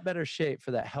lot better shape for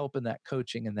that help and that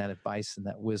coaching and that advice and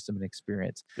that wisdom and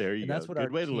experience. There you and go. That's what Good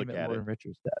our way to team look at at Lord it. and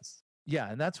Richards does.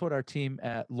 Yeah, and that's what our team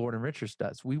at Lord and Richards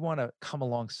does. We want to come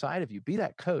alongside of you, be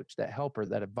that coach, that helper,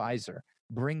 that advisor,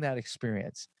 bring that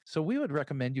experience. So we would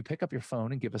recommend you pick up your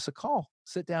phone and give us a call.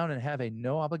 Sit down and have a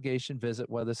no obligation visit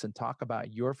with us and talk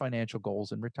about your financial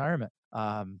goals in retirement.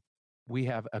 We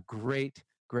have a great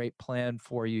plan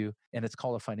for you, and it's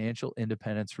called a financial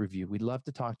independence review. We'd love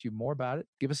to talk to you more about it.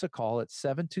 Give us a call at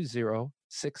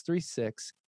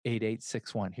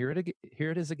 720-636-8861. Here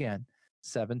it is again,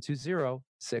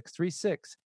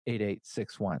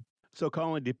 720-636-8861. So,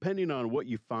 Colin, depending on what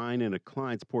you find in a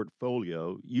client's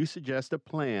portfolio, you suggest a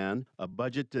plan, a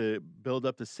budget to build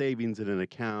up the savings in an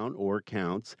account or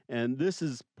accounts. And this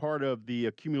is part of the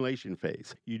accumulation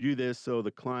phase. You do this so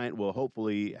the client will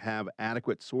hopefully have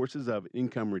adequate sources of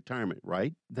income retirement,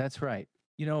 right? That's right.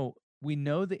 We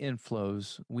know the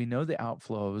inflows, we know the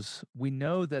outflows, we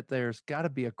know that there's got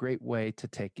to be a great way to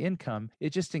take income.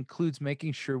 It just includes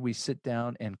making sure we sit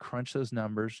down and crunch those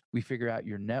numbers. We figure out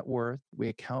your net worth, we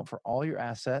account for all your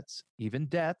assets, even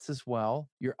debts as well,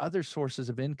 your other sources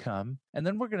of income. And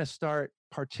then we're going to start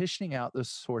partitioning out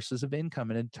those sources of income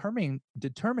and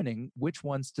determining which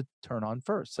ones to turn on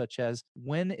first, such as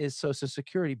when is Social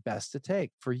Security best to take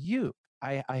for you?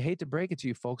 I hate to break it to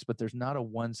you folks, but there's not a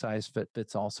one size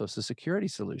fits all Social Security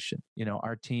solution.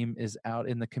 Our team is out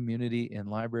in the community, in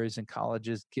libraries and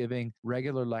colleges, giving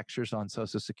regular lectures on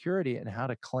Social Security and how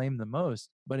to claim the most.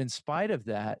 But in spite of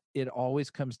that, it always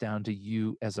comes down to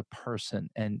you as a person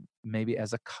and maybe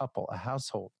as a couple, a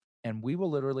household. And we will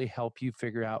literally help you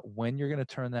figure out when you're going to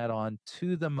turn that on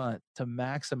to the month to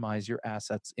maximize your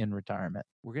assets in retirement.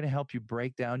 We're going to help you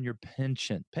break down your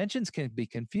pension. Pensions can be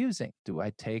confusing. Do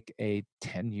I take a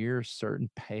 10-year certain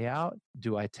payout?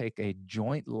 Do I take a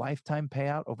joint lifetime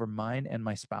payout over mine and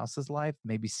my spouse's life?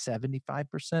 Maybe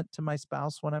 75% to my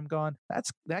spouse when I'm gone?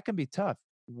 That can be tough.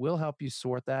 We'll help you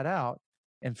sort that out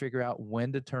and figure out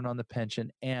when to turn on the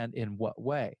pension and in what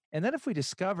way. And then if we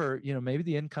discover, maybe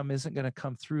the income isn't going to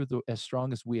come through as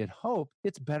strong as we had hoped,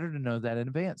 it's better to know that in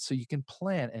advance so you can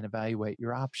plan and evaluate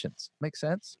your options. Make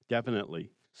sense? Definitely.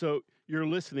 So you're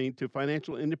listening to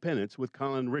Financial Independence with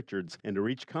Colin Richards. And to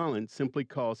reach Colin, simply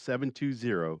call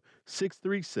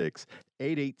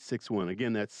 720-636-8861.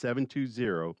 Again, that's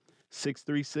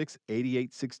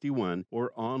 720-636-8861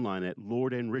 or online at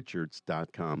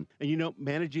lordandrichards.com. And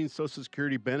managing Social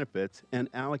Security benefits and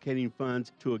allocating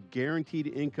funds to a guaranteed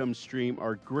income stream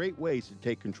are great ways to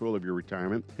take control of your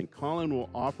retirement. And Colin will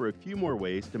offer a few more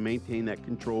ways to maintain that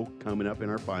control coming up in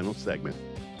our final segment.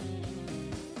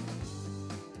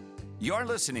 You're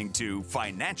listening to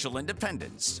Financial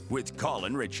Independence with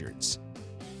Colin Richards.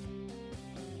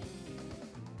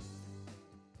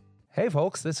 Hey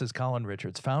folks, this is Colin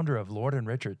Richards, founder of Lord and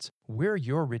Richards. We're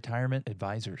your retirement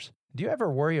advisors. Do you ever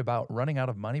worry about running out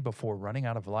of money before running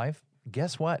out of life?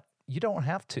 Guess what? You don't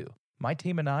have to. My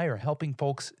team and I are helping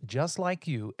folks just like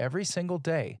you every single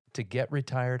day to get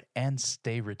retired and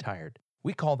stay retired.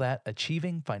 We call that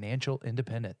achieving financial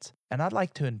independence. And I'd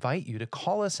like to invite you to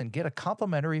call us and get a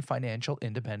complimentary financial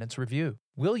independence review.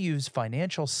 We'll use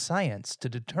financial science to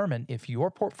determine if your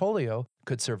portfolio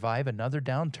could survive another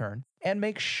downturn and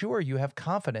make sure you have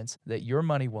confidence that your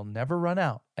money will never run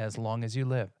out as long as you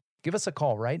live. Give us a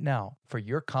call right now for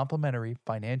your complimentary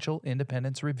financial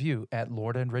independence review at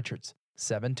Lord & Richards,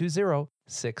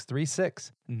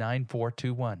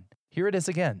 720-636-9421. Here it is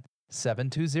again,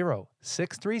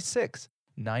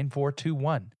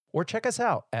 720-636-9421. Or check us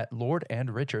out at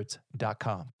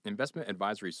lordandrichards.com. Investment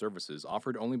advisory services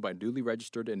offered only by duly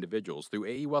registered individuals through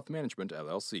AE Wealth Management,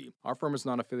 LLC. Our firm is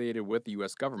not affiliated with the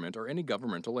U.S. government or any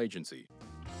governmental agency.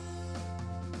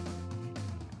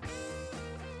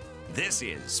 This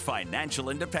is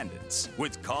Financial Independence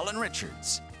with Colin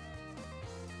Richards.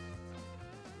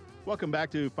 Welcome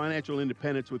back to Financial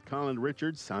Independence with Colin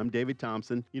Richards. I'm David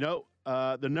Thompson.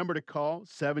 The number to call,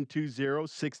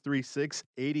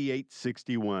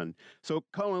 720-636-8861. So,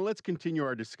 Colin, let's continue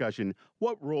our discussion.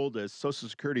 What role does Social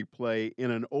Security play in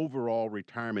an overall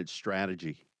retirement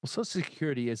strategy? Well, Social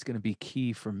Security is going to be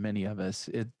key for many of us.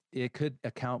 It could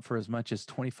account for as much as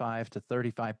 25 to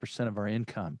 35% of our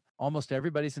income. Almost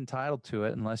everybody's entitled to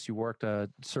it unless you worked a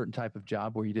certain type of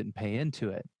job where you didn't pay into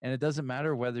it. And it doesn't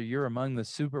matter whether you're among the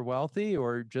super wealthy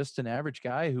or just an average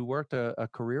guy who worked a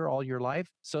career all your life,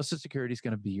 Social Security is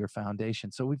going to be your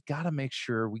foundation. So we've got to make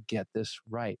sure we get this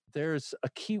right. There's a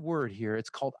key word here. It's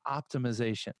called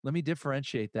optimization. Let me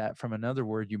differentiate that from another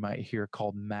word you might hear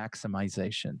called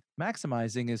maximization.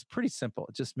 Maximizing is pretty simple.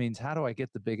 It just means, how do I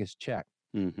get the biggest check?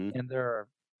 Mm-hmm. And there are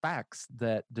facts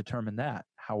that determine that.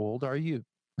 How old are you?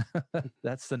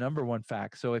 That's the number one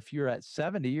fact. So if you're at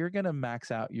 70, you're going to max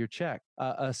out your check.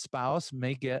 A spouse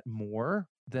may get more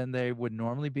than they would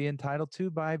normally be entitled to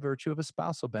by virtue of a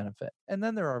spousal benefit. And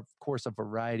then there are, of course, a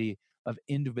variety of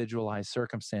individualized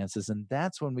circumstances. And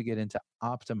that's when we get into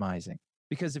optimizing.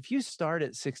 Because if you start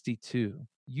at 62,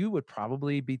 you would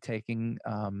probably be taking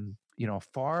a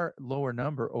far lower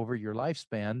number over your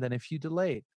lifespan than if you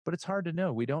delayed. But it's hard to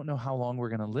know. We don't know how long we're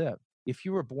going to live. If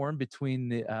you were born between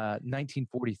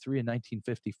 1943 and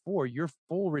 1954, your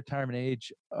full retirement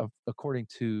age, according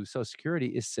to Social Security,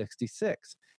 is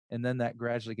 66. And then that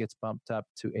gradually gets bumped up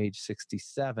to age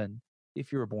 67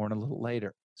 if you were born a little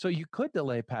later. So you could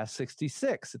delay past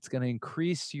 66. It's going to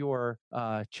increase your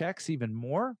checks even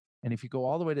more. And if you go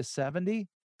all the way to 70,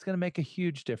 it's going to make a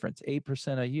huge difference,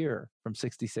 8% a year from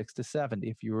 66 to 70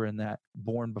 if you were in that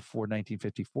born before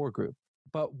 1954 group.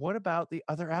 But what about the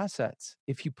other assets?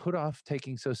 If you put off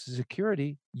taking Social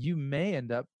Security, you may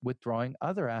end up withdrawing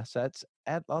other assets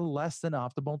at a less than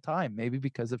optimal time, maybe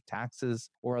because of taxes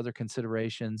or other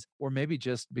considerations, or maybe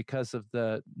just because of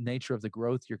the nature of the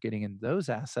growth you're getting in those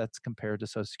assets compared to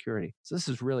Social Security. So this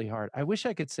is really hard. I wish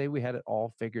I could say we had it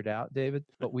all figured out, David,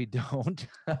 but we don't.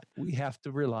 We have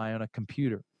to rely on a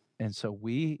computer. And so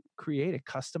we create a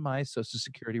customized Social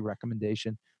Security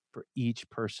recommendation for each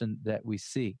person that we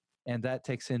see. And that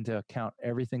takes into account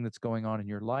everything that's going on in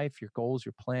your life, your goals,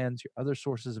 your plans, your other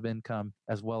sources of income,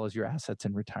 as well as your assets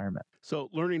in retirement.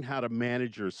 So learning how to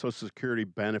manage your Social Security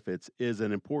benefits is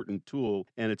an important tool,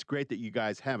 and it's great that you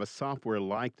guys have a software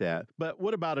like that. But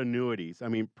what about annuities? I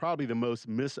mean, probably the most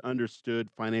misunderstood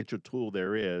financial tool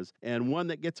there is, and one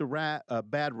that gets a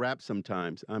bad rap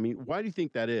sometimes. I mean, why do you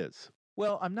think that is?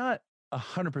 Well, I'm not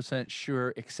 100%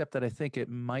 sure, except that I think it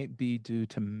might be due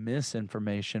to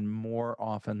misinformation more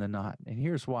often than not. And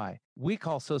here's why. We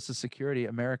call Social Security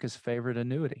America's favorite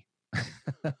annuity.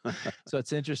 So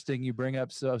it's interesting you bring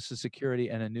up Social Security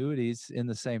and annuities in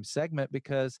the same segment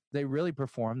because they really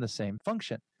perform the same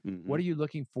function. Mm-hmm. What are you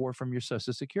looking for from your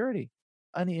Social Security?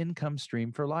 An income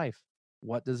stream for life.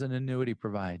 What does an annuity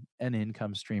provide? An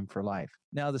income stream for life.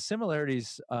 Now, the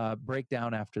similarities break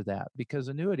down after that because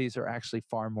annuities are actually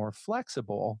far more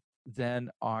flexible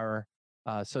than our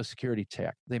Social Security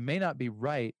check. They may not be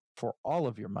right for all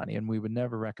of your money, and we would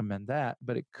never recommend that,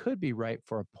 but it could be right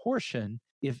for a portion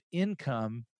if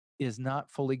income is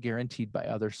not fully guaranteed by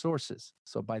other sources.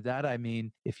 So by that, I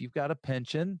mean, if you've got a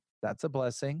pension, that's a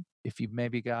blessing. If you've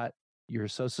maybe got your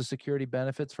Social Security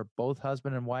benefits for both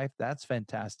husband and wife, that's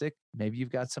fantastic. Maybe you've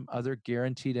got some other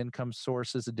guaranteed income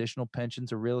sources, additional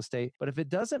pensions or real estate. But if it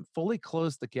doesn't fully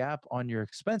close the gap on your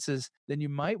expenses, then you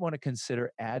might want to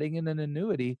consider adding in an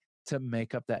annuity to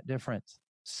make up that difference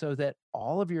so that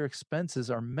all of your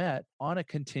expenses are met on a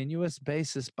continuous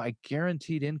basis by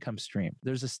guaranteed income stream.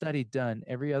 There's a study done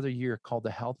every other year called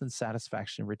the Health and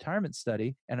Satisfaction Retirement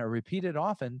Study, and I repeat it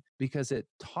often because it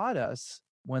taught us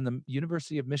when the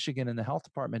University of Michigan and the health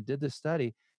department did this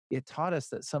study, it taught us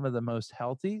that some of the most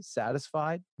healthy,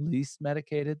 satisfied, least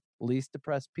medicated, least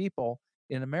depressed people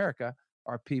in America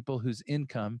are people whose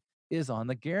income is on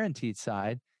the guaranteed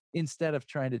side instead of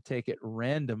trying to take it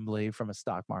randomly from a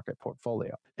stock market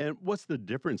portfolio. And what's the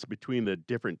difference between the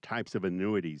different types of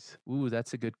annuities? Ooh,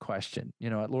 that's a good question.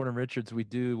 At Lord and Richards, we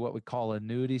do what we call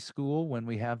annuity school when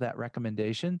we have that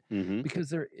recommendation because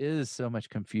there is so much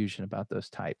confusion about those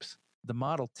types. The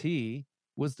Model T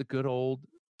was the good old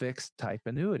fixed type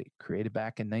annuity created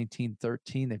back in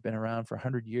 1913. They've been around for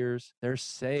 100 years. They're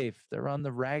safe. They're on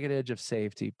the ragged edge of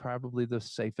safety, probably the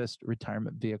safest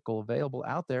retirement vehicle available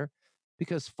out there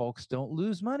because folks don't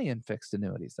lose money in fixed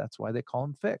annuities. That's why they call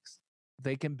them fixed.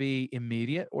 They can be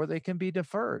immediate or they can be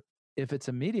deferred. If it's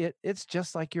immediate, it's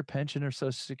just like your pension or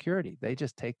Social Security. They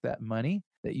just take that money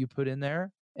that you put in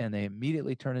there and they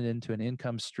immediately turn it into an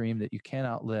income stream that you can't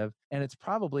outlive. And it's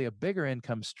probably a bigger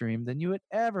income stream than you would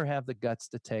ever have the guts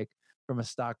to take from a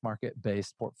stock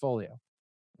market-based portfolio.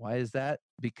 Why is that?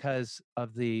 Because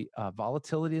of the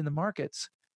volatility in the markets.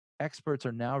 Experts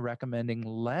are now recommending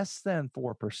less than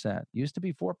 4%, used to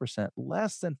be 4%,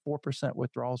 less than 4%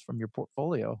 withdrawals from your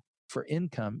portfolio for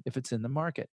income if it's in the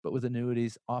market. But with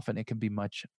annuities, often it can be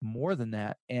much more than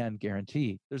that and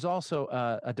guaranteed. There's also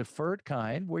a deferred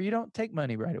kind where you don't take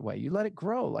money right away. You let it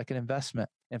grow like an investment.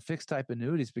 And fixed type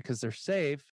annuities, because they're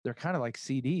safe, they're kind of like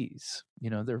CDs.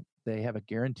 They have a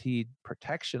guaranteed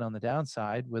protection on the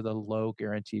downside with a low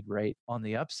guaranteed rate on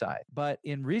the upside. But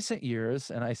in recent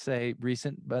years, and I say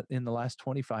recent, but in the last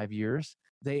 25 years,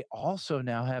 they also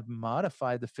now have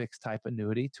modified the fixed type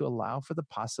annuity to allow for the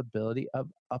possibility of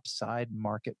upside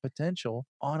market potential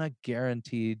on a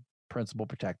guaranteed principal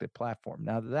protected platform.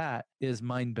 Now that is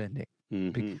mind bending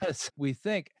because we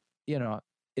think,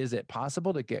 is it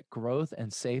possible to get growth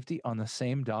and safety on the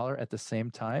same dollar at the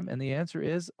same time? And the answer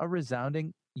is a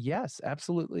resounding Yes,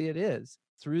 absolutely it is.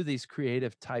 Through these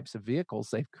creative types of vehicles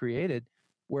they've created,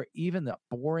 where even the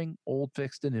boring old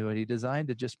fixed annuity designed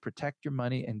to just protect your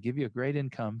money and give you a great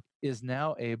income is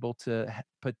now able to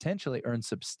potentially earn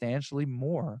substantially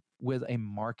more with a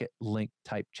market linked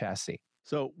type chassis.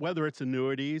 So, whether it's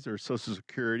annuities or Social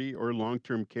Security or long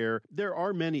term care, there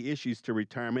are many issues to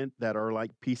retirement that are like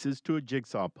pieces to a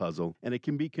jigsaw puzzle, and it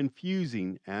can be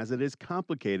confusing as it is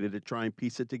complicated to try and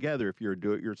piece it together if you're a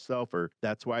do it yourselfer.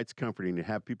 That's why it's comforting to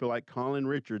have people like Colin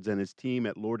Richards and his team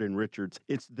at Lord and Richards.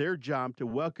 It's their job to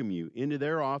welcome you into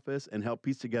their office and help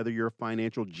piece together your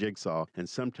financial jigsaw, and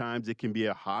sometimes it can be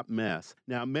a hot mess.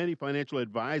 Now, many financial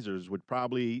advisors would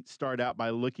probably start out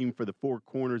by looking for the four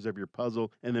corners of your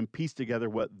puzzle and then piece together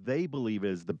what they believe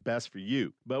is the best for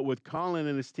you. But with Colin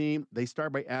and his team, they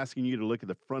start by asking you to look at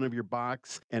the front of your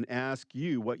box and ask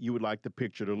you what you would like the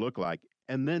picture to look like,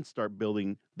 and then start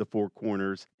building the four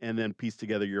corners and then piece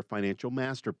together your financial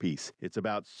masterpiece. It's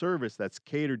about service that's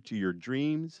catered to your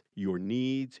dreams, your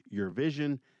needs, your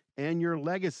vision, and your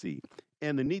legacy.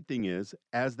 And the neat thing is,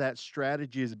 as that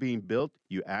strategy is being built,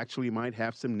 you actually might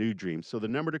have some new dreams. So the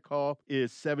number to call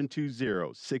is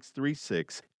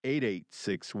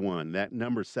 720-636-8861. That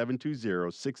number,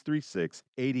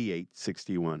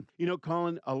 720-636-8861. You know,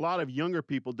 Colin, a lot of younger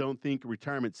people don't think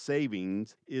retirement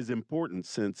savings is important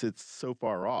since it's so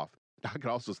far off. I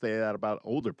could also say that about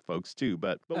older folks too,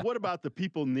 but what about the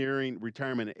people nearing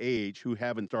retirement age who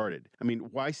haven't started? I mean,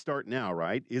 why start now,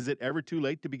 right? Is it ever too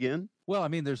late to begin? Well, I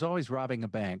mean, there's always robbing a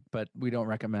bank, but we don't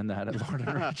recommend that at Lord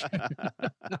and Richard.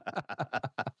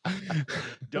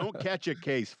 Don't catch a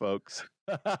case, folks.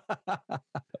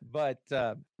 But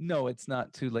no, it's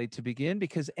not too late to begin,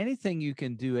 because anything you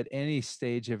can do at any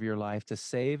stage of your life to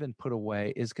save and put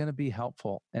away is going to be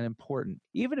helpful and important.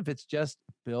 Even if it's just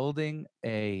building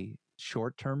a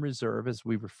short-term reserve, as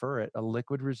we refer it, a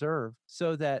liquid reserve,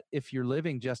 so that if you're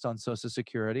living just on Social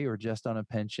Security or just on a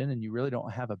pension and you really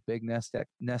don't have a big nest egg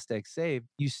saved,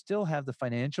 you still have the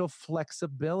financial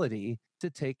flexibility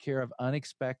to take care of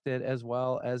unexpected as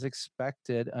well as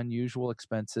expected unusual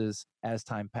expenses as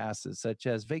time passes, such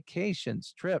as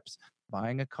vacations, trips,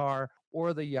 buying a car,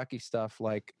 or the yucky stuff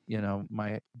like,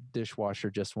 my dishwasher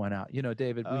just went out.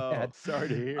 David, sorry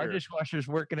to hear. Our dishwasher's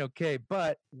working okay,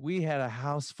 but we had a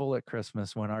house full at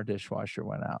Christmas when our dishwasher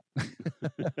went out.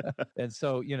 And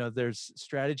so, there's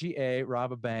strategy A,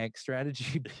 rob a bank,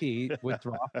 strategy B,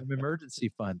 withdraw from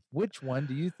emergency fund. Which one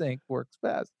do you think works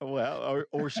best? Well,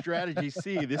 or strategy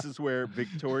C. This is where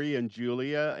Victoria and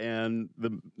Julia and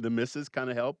the missus kind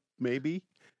of help, maybe.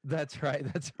 That's right.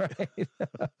 That's right.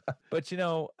 But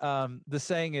the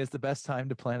saying is the best time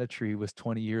to plant a tree was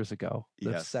 20 years ago.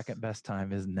 The second best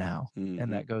time is now. Mm-hmm.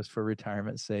 And that goes for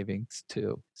retirement savings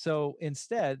too. So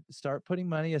instead, start putting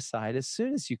money aside as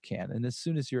soon as you can and as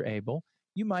soon as you're able.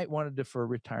 You might want to defer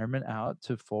retirement out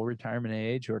to full retirement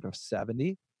age or to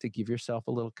 70 to give yourself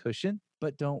a little cushion,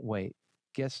 but don't wait.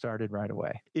 Get started right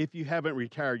away. If you haven't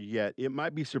retired yet, it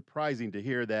might be surprising to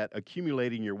hear that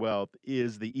accumulating your wealth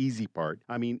is the easy part.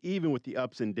 I mean, even with the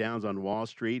ups and downs on Wall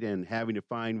Street and having to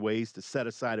find ways to set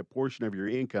aside a portion of your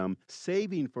income,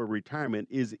 saving for retirement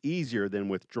is easier than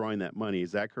withdrawing that money.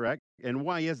 Is that correct? And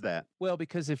why is that? Well,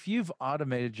 because if you've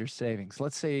automated your savings,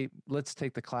 let's take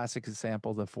the classic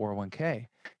example, the 401k.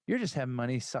 You're just having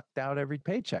money sucked out every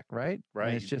paycheck, right? Right.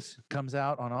 And it just comes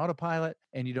out on autopilot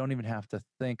and you don't even have to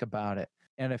think about it.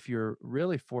 And if you're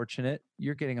really fortunate,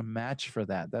 you're getting a match for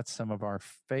that. That's some of our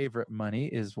favorite money,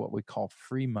 is what we call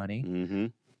free money. Mm-hmm.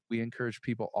 We encourage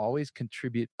people always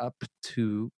contribute up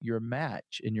to your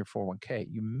match in your 401k.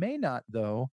 You may not,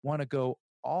 though, want to go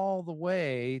all the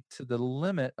way to the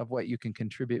limit of what you can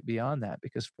contribute beyond that,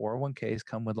 because 401ks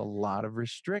come with a lot of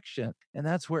restriction, and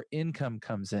that's where income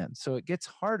comes in. So it gets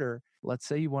harder. Let's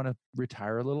say you want to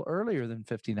retire a little earlier than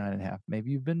 59 and a half. Maybe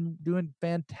you've been doing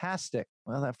fantastic.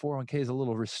 Well, that 401k is a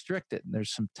little restricted and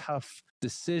there's some tough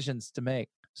decisions to make.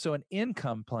 So an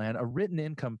income plan, a written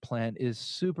income plan, is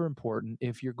super important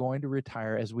if you're going to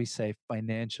retire, as we say,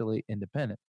 financially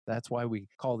independent. That's why we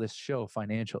call this show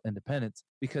Financial Independence,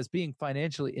 because being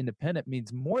financially independent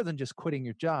means more than just quitting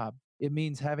your job. It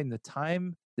means having the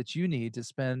time that you need to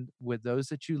spend with those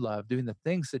that you love, doing the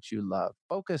things that you love,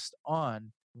 focused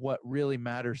on what really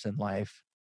matters in life.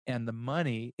 And the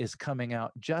money is coming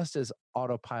out just as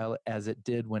autopilot as it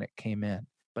did when it came in.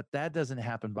 But that doesn't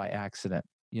happen by accident.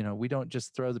 We don't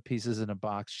just throw the pieces in a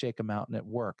box, shake them out, and it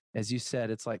works. As you said,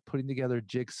 it's like putting together a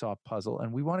jigsaw puzzle,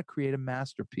 and we want to create a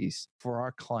masterpiece for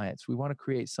our clients. We want to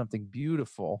create something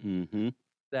beautiful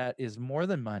that is more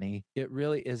than money. It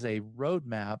really is a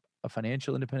roadmap a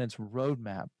financial independence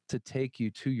roadmap to take you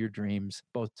to your dreams,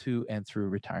 both to and through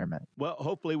retirement. Well,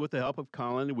 hopefully, with the help of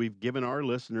Colin, we've given our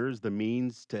listeners the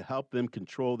means to help them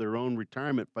control their own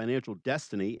retirement financial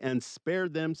destiny and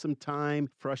spared them some time,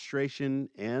 frustration,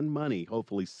 and money.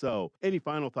 Hopefully so. Any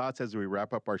final thoughts as we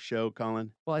wrap up our show,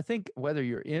 Colin? Well, I think whether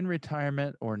you're in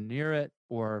retirement or near it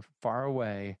or far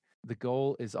away, the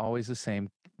goal is always the same.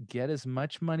 Get as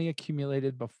much money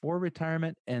accumulated before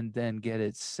retirement and then get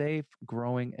it safe,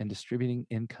 growing, and distributing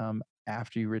income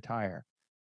after you retire.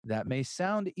 That may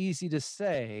sound easy to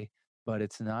say, but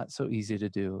it's not so easy to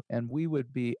do. And we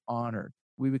would be honored.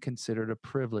 We would consider it a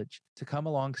privilege to come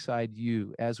alongside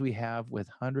you, as we have with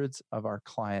hundreds of our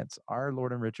clients, our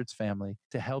Lord and Richards family,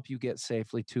 to help you get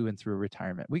safely to and through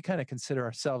retirement. We kind of consider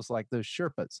ourselves like those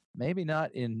Sherpas, maybe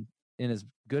not in as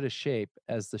good a shape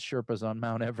as the Sherpas on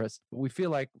Mount Everest. We feel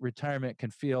like retirement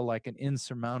can feel like an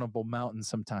insurmountable mountain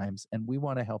sometimes, and we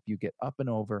want to help you get up and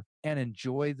over and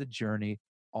enjoy the journey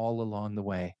all along the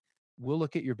way. We'll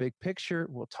look at your big picture.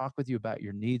 We'll talk with you about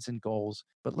your needs and goals,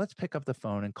 but let's pick up the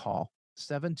phone and call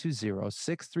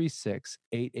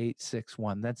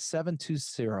 720-636-8861. That's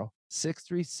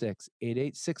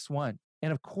 720-636-8861.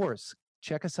 And of course,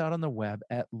 check us out on the web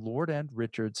at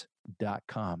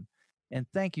lordandrichards.com. And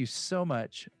thank you so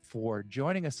much for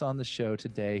joining us on the show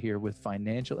today here with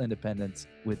Financial Independence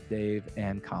with Dave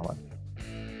and Colin.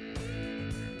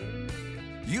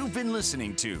 You've been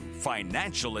listening to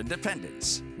Financial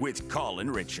Independence with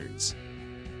Colin Richards.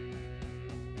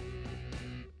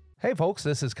 Hey folks,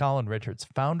 this is Colin Richards,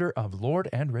 founder of Lord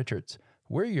and Richards.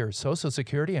 We're your Social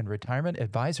Security and retirement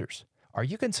advisors. Are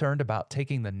you concerned about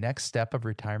taking the next step of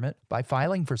retirement by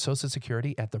filing for Social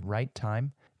Security at the right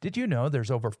time? Did you know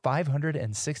there's over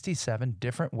 567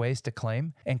 different ways to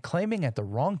claim, and claiming at the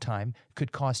wrong time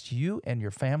could cost you and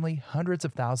your family hundreds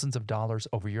of thousands of dollars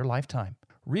over your lifetime?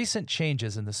 Recent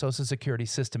changes in the Social Security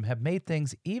system have made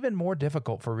things even more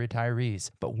difficult for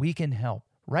retirees, but we can help.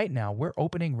 Right now, we're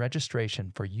opening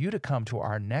registration for you to come to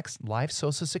our next live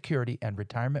Social Security and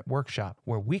retirement workshop,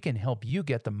 where we can help you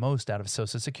get the most out of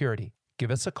Social Security.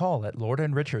 Give us a call at Lord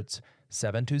and Richards,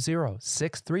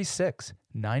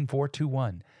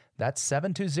 720-636-9421. That's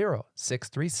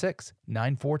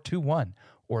 720-636-9421.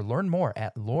 Or learn more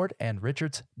at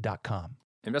lordandrichards.com.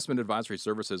 Investment advisory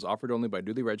services offered only by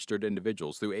duly registered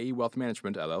individuals through AE Wealth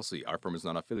Management, LLC. Our firm is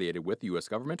not affiliated with the U.S.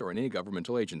 government or any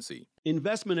governmental agency.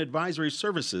 Investment advisory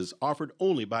services offered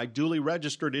only by duly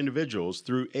registered individuals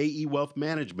through AE Wealth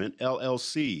Management,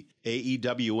 LLC.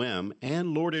 AEWM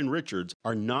and Lord & Richards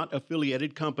are not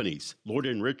affiliated companies. Lord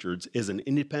 & Richards is an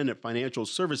independent financial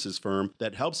services firm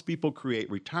that helps people create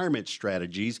retirement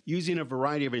strategies using a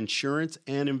variety of insurance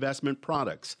and investment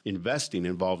products. Investing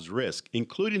involves risk,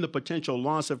 including the potential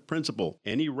loss of principal.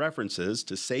 Any references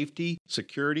to safety,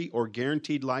 security, or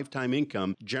guaranteed lifetime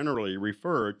income generally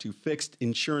refer to fixed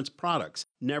insurance products,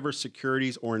 never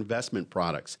securities or investment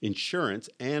products. Insurance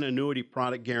and annuity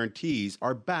product guarantees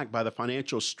are backed by the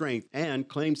financial strength and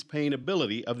claims paying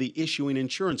ability of the issuing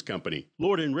insurance company.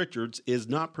 Lord & Richards is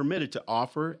not permitted to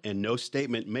offer, and no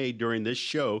statement made during this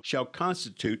show shall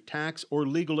constitute tax or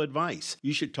legal advice.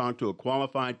 You should talk to a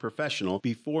qualified professional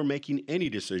before making any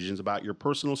decisions about your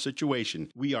personal situation.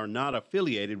 We are not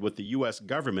affiliated with the U.S.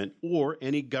 government or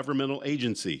any governmental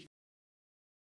agency.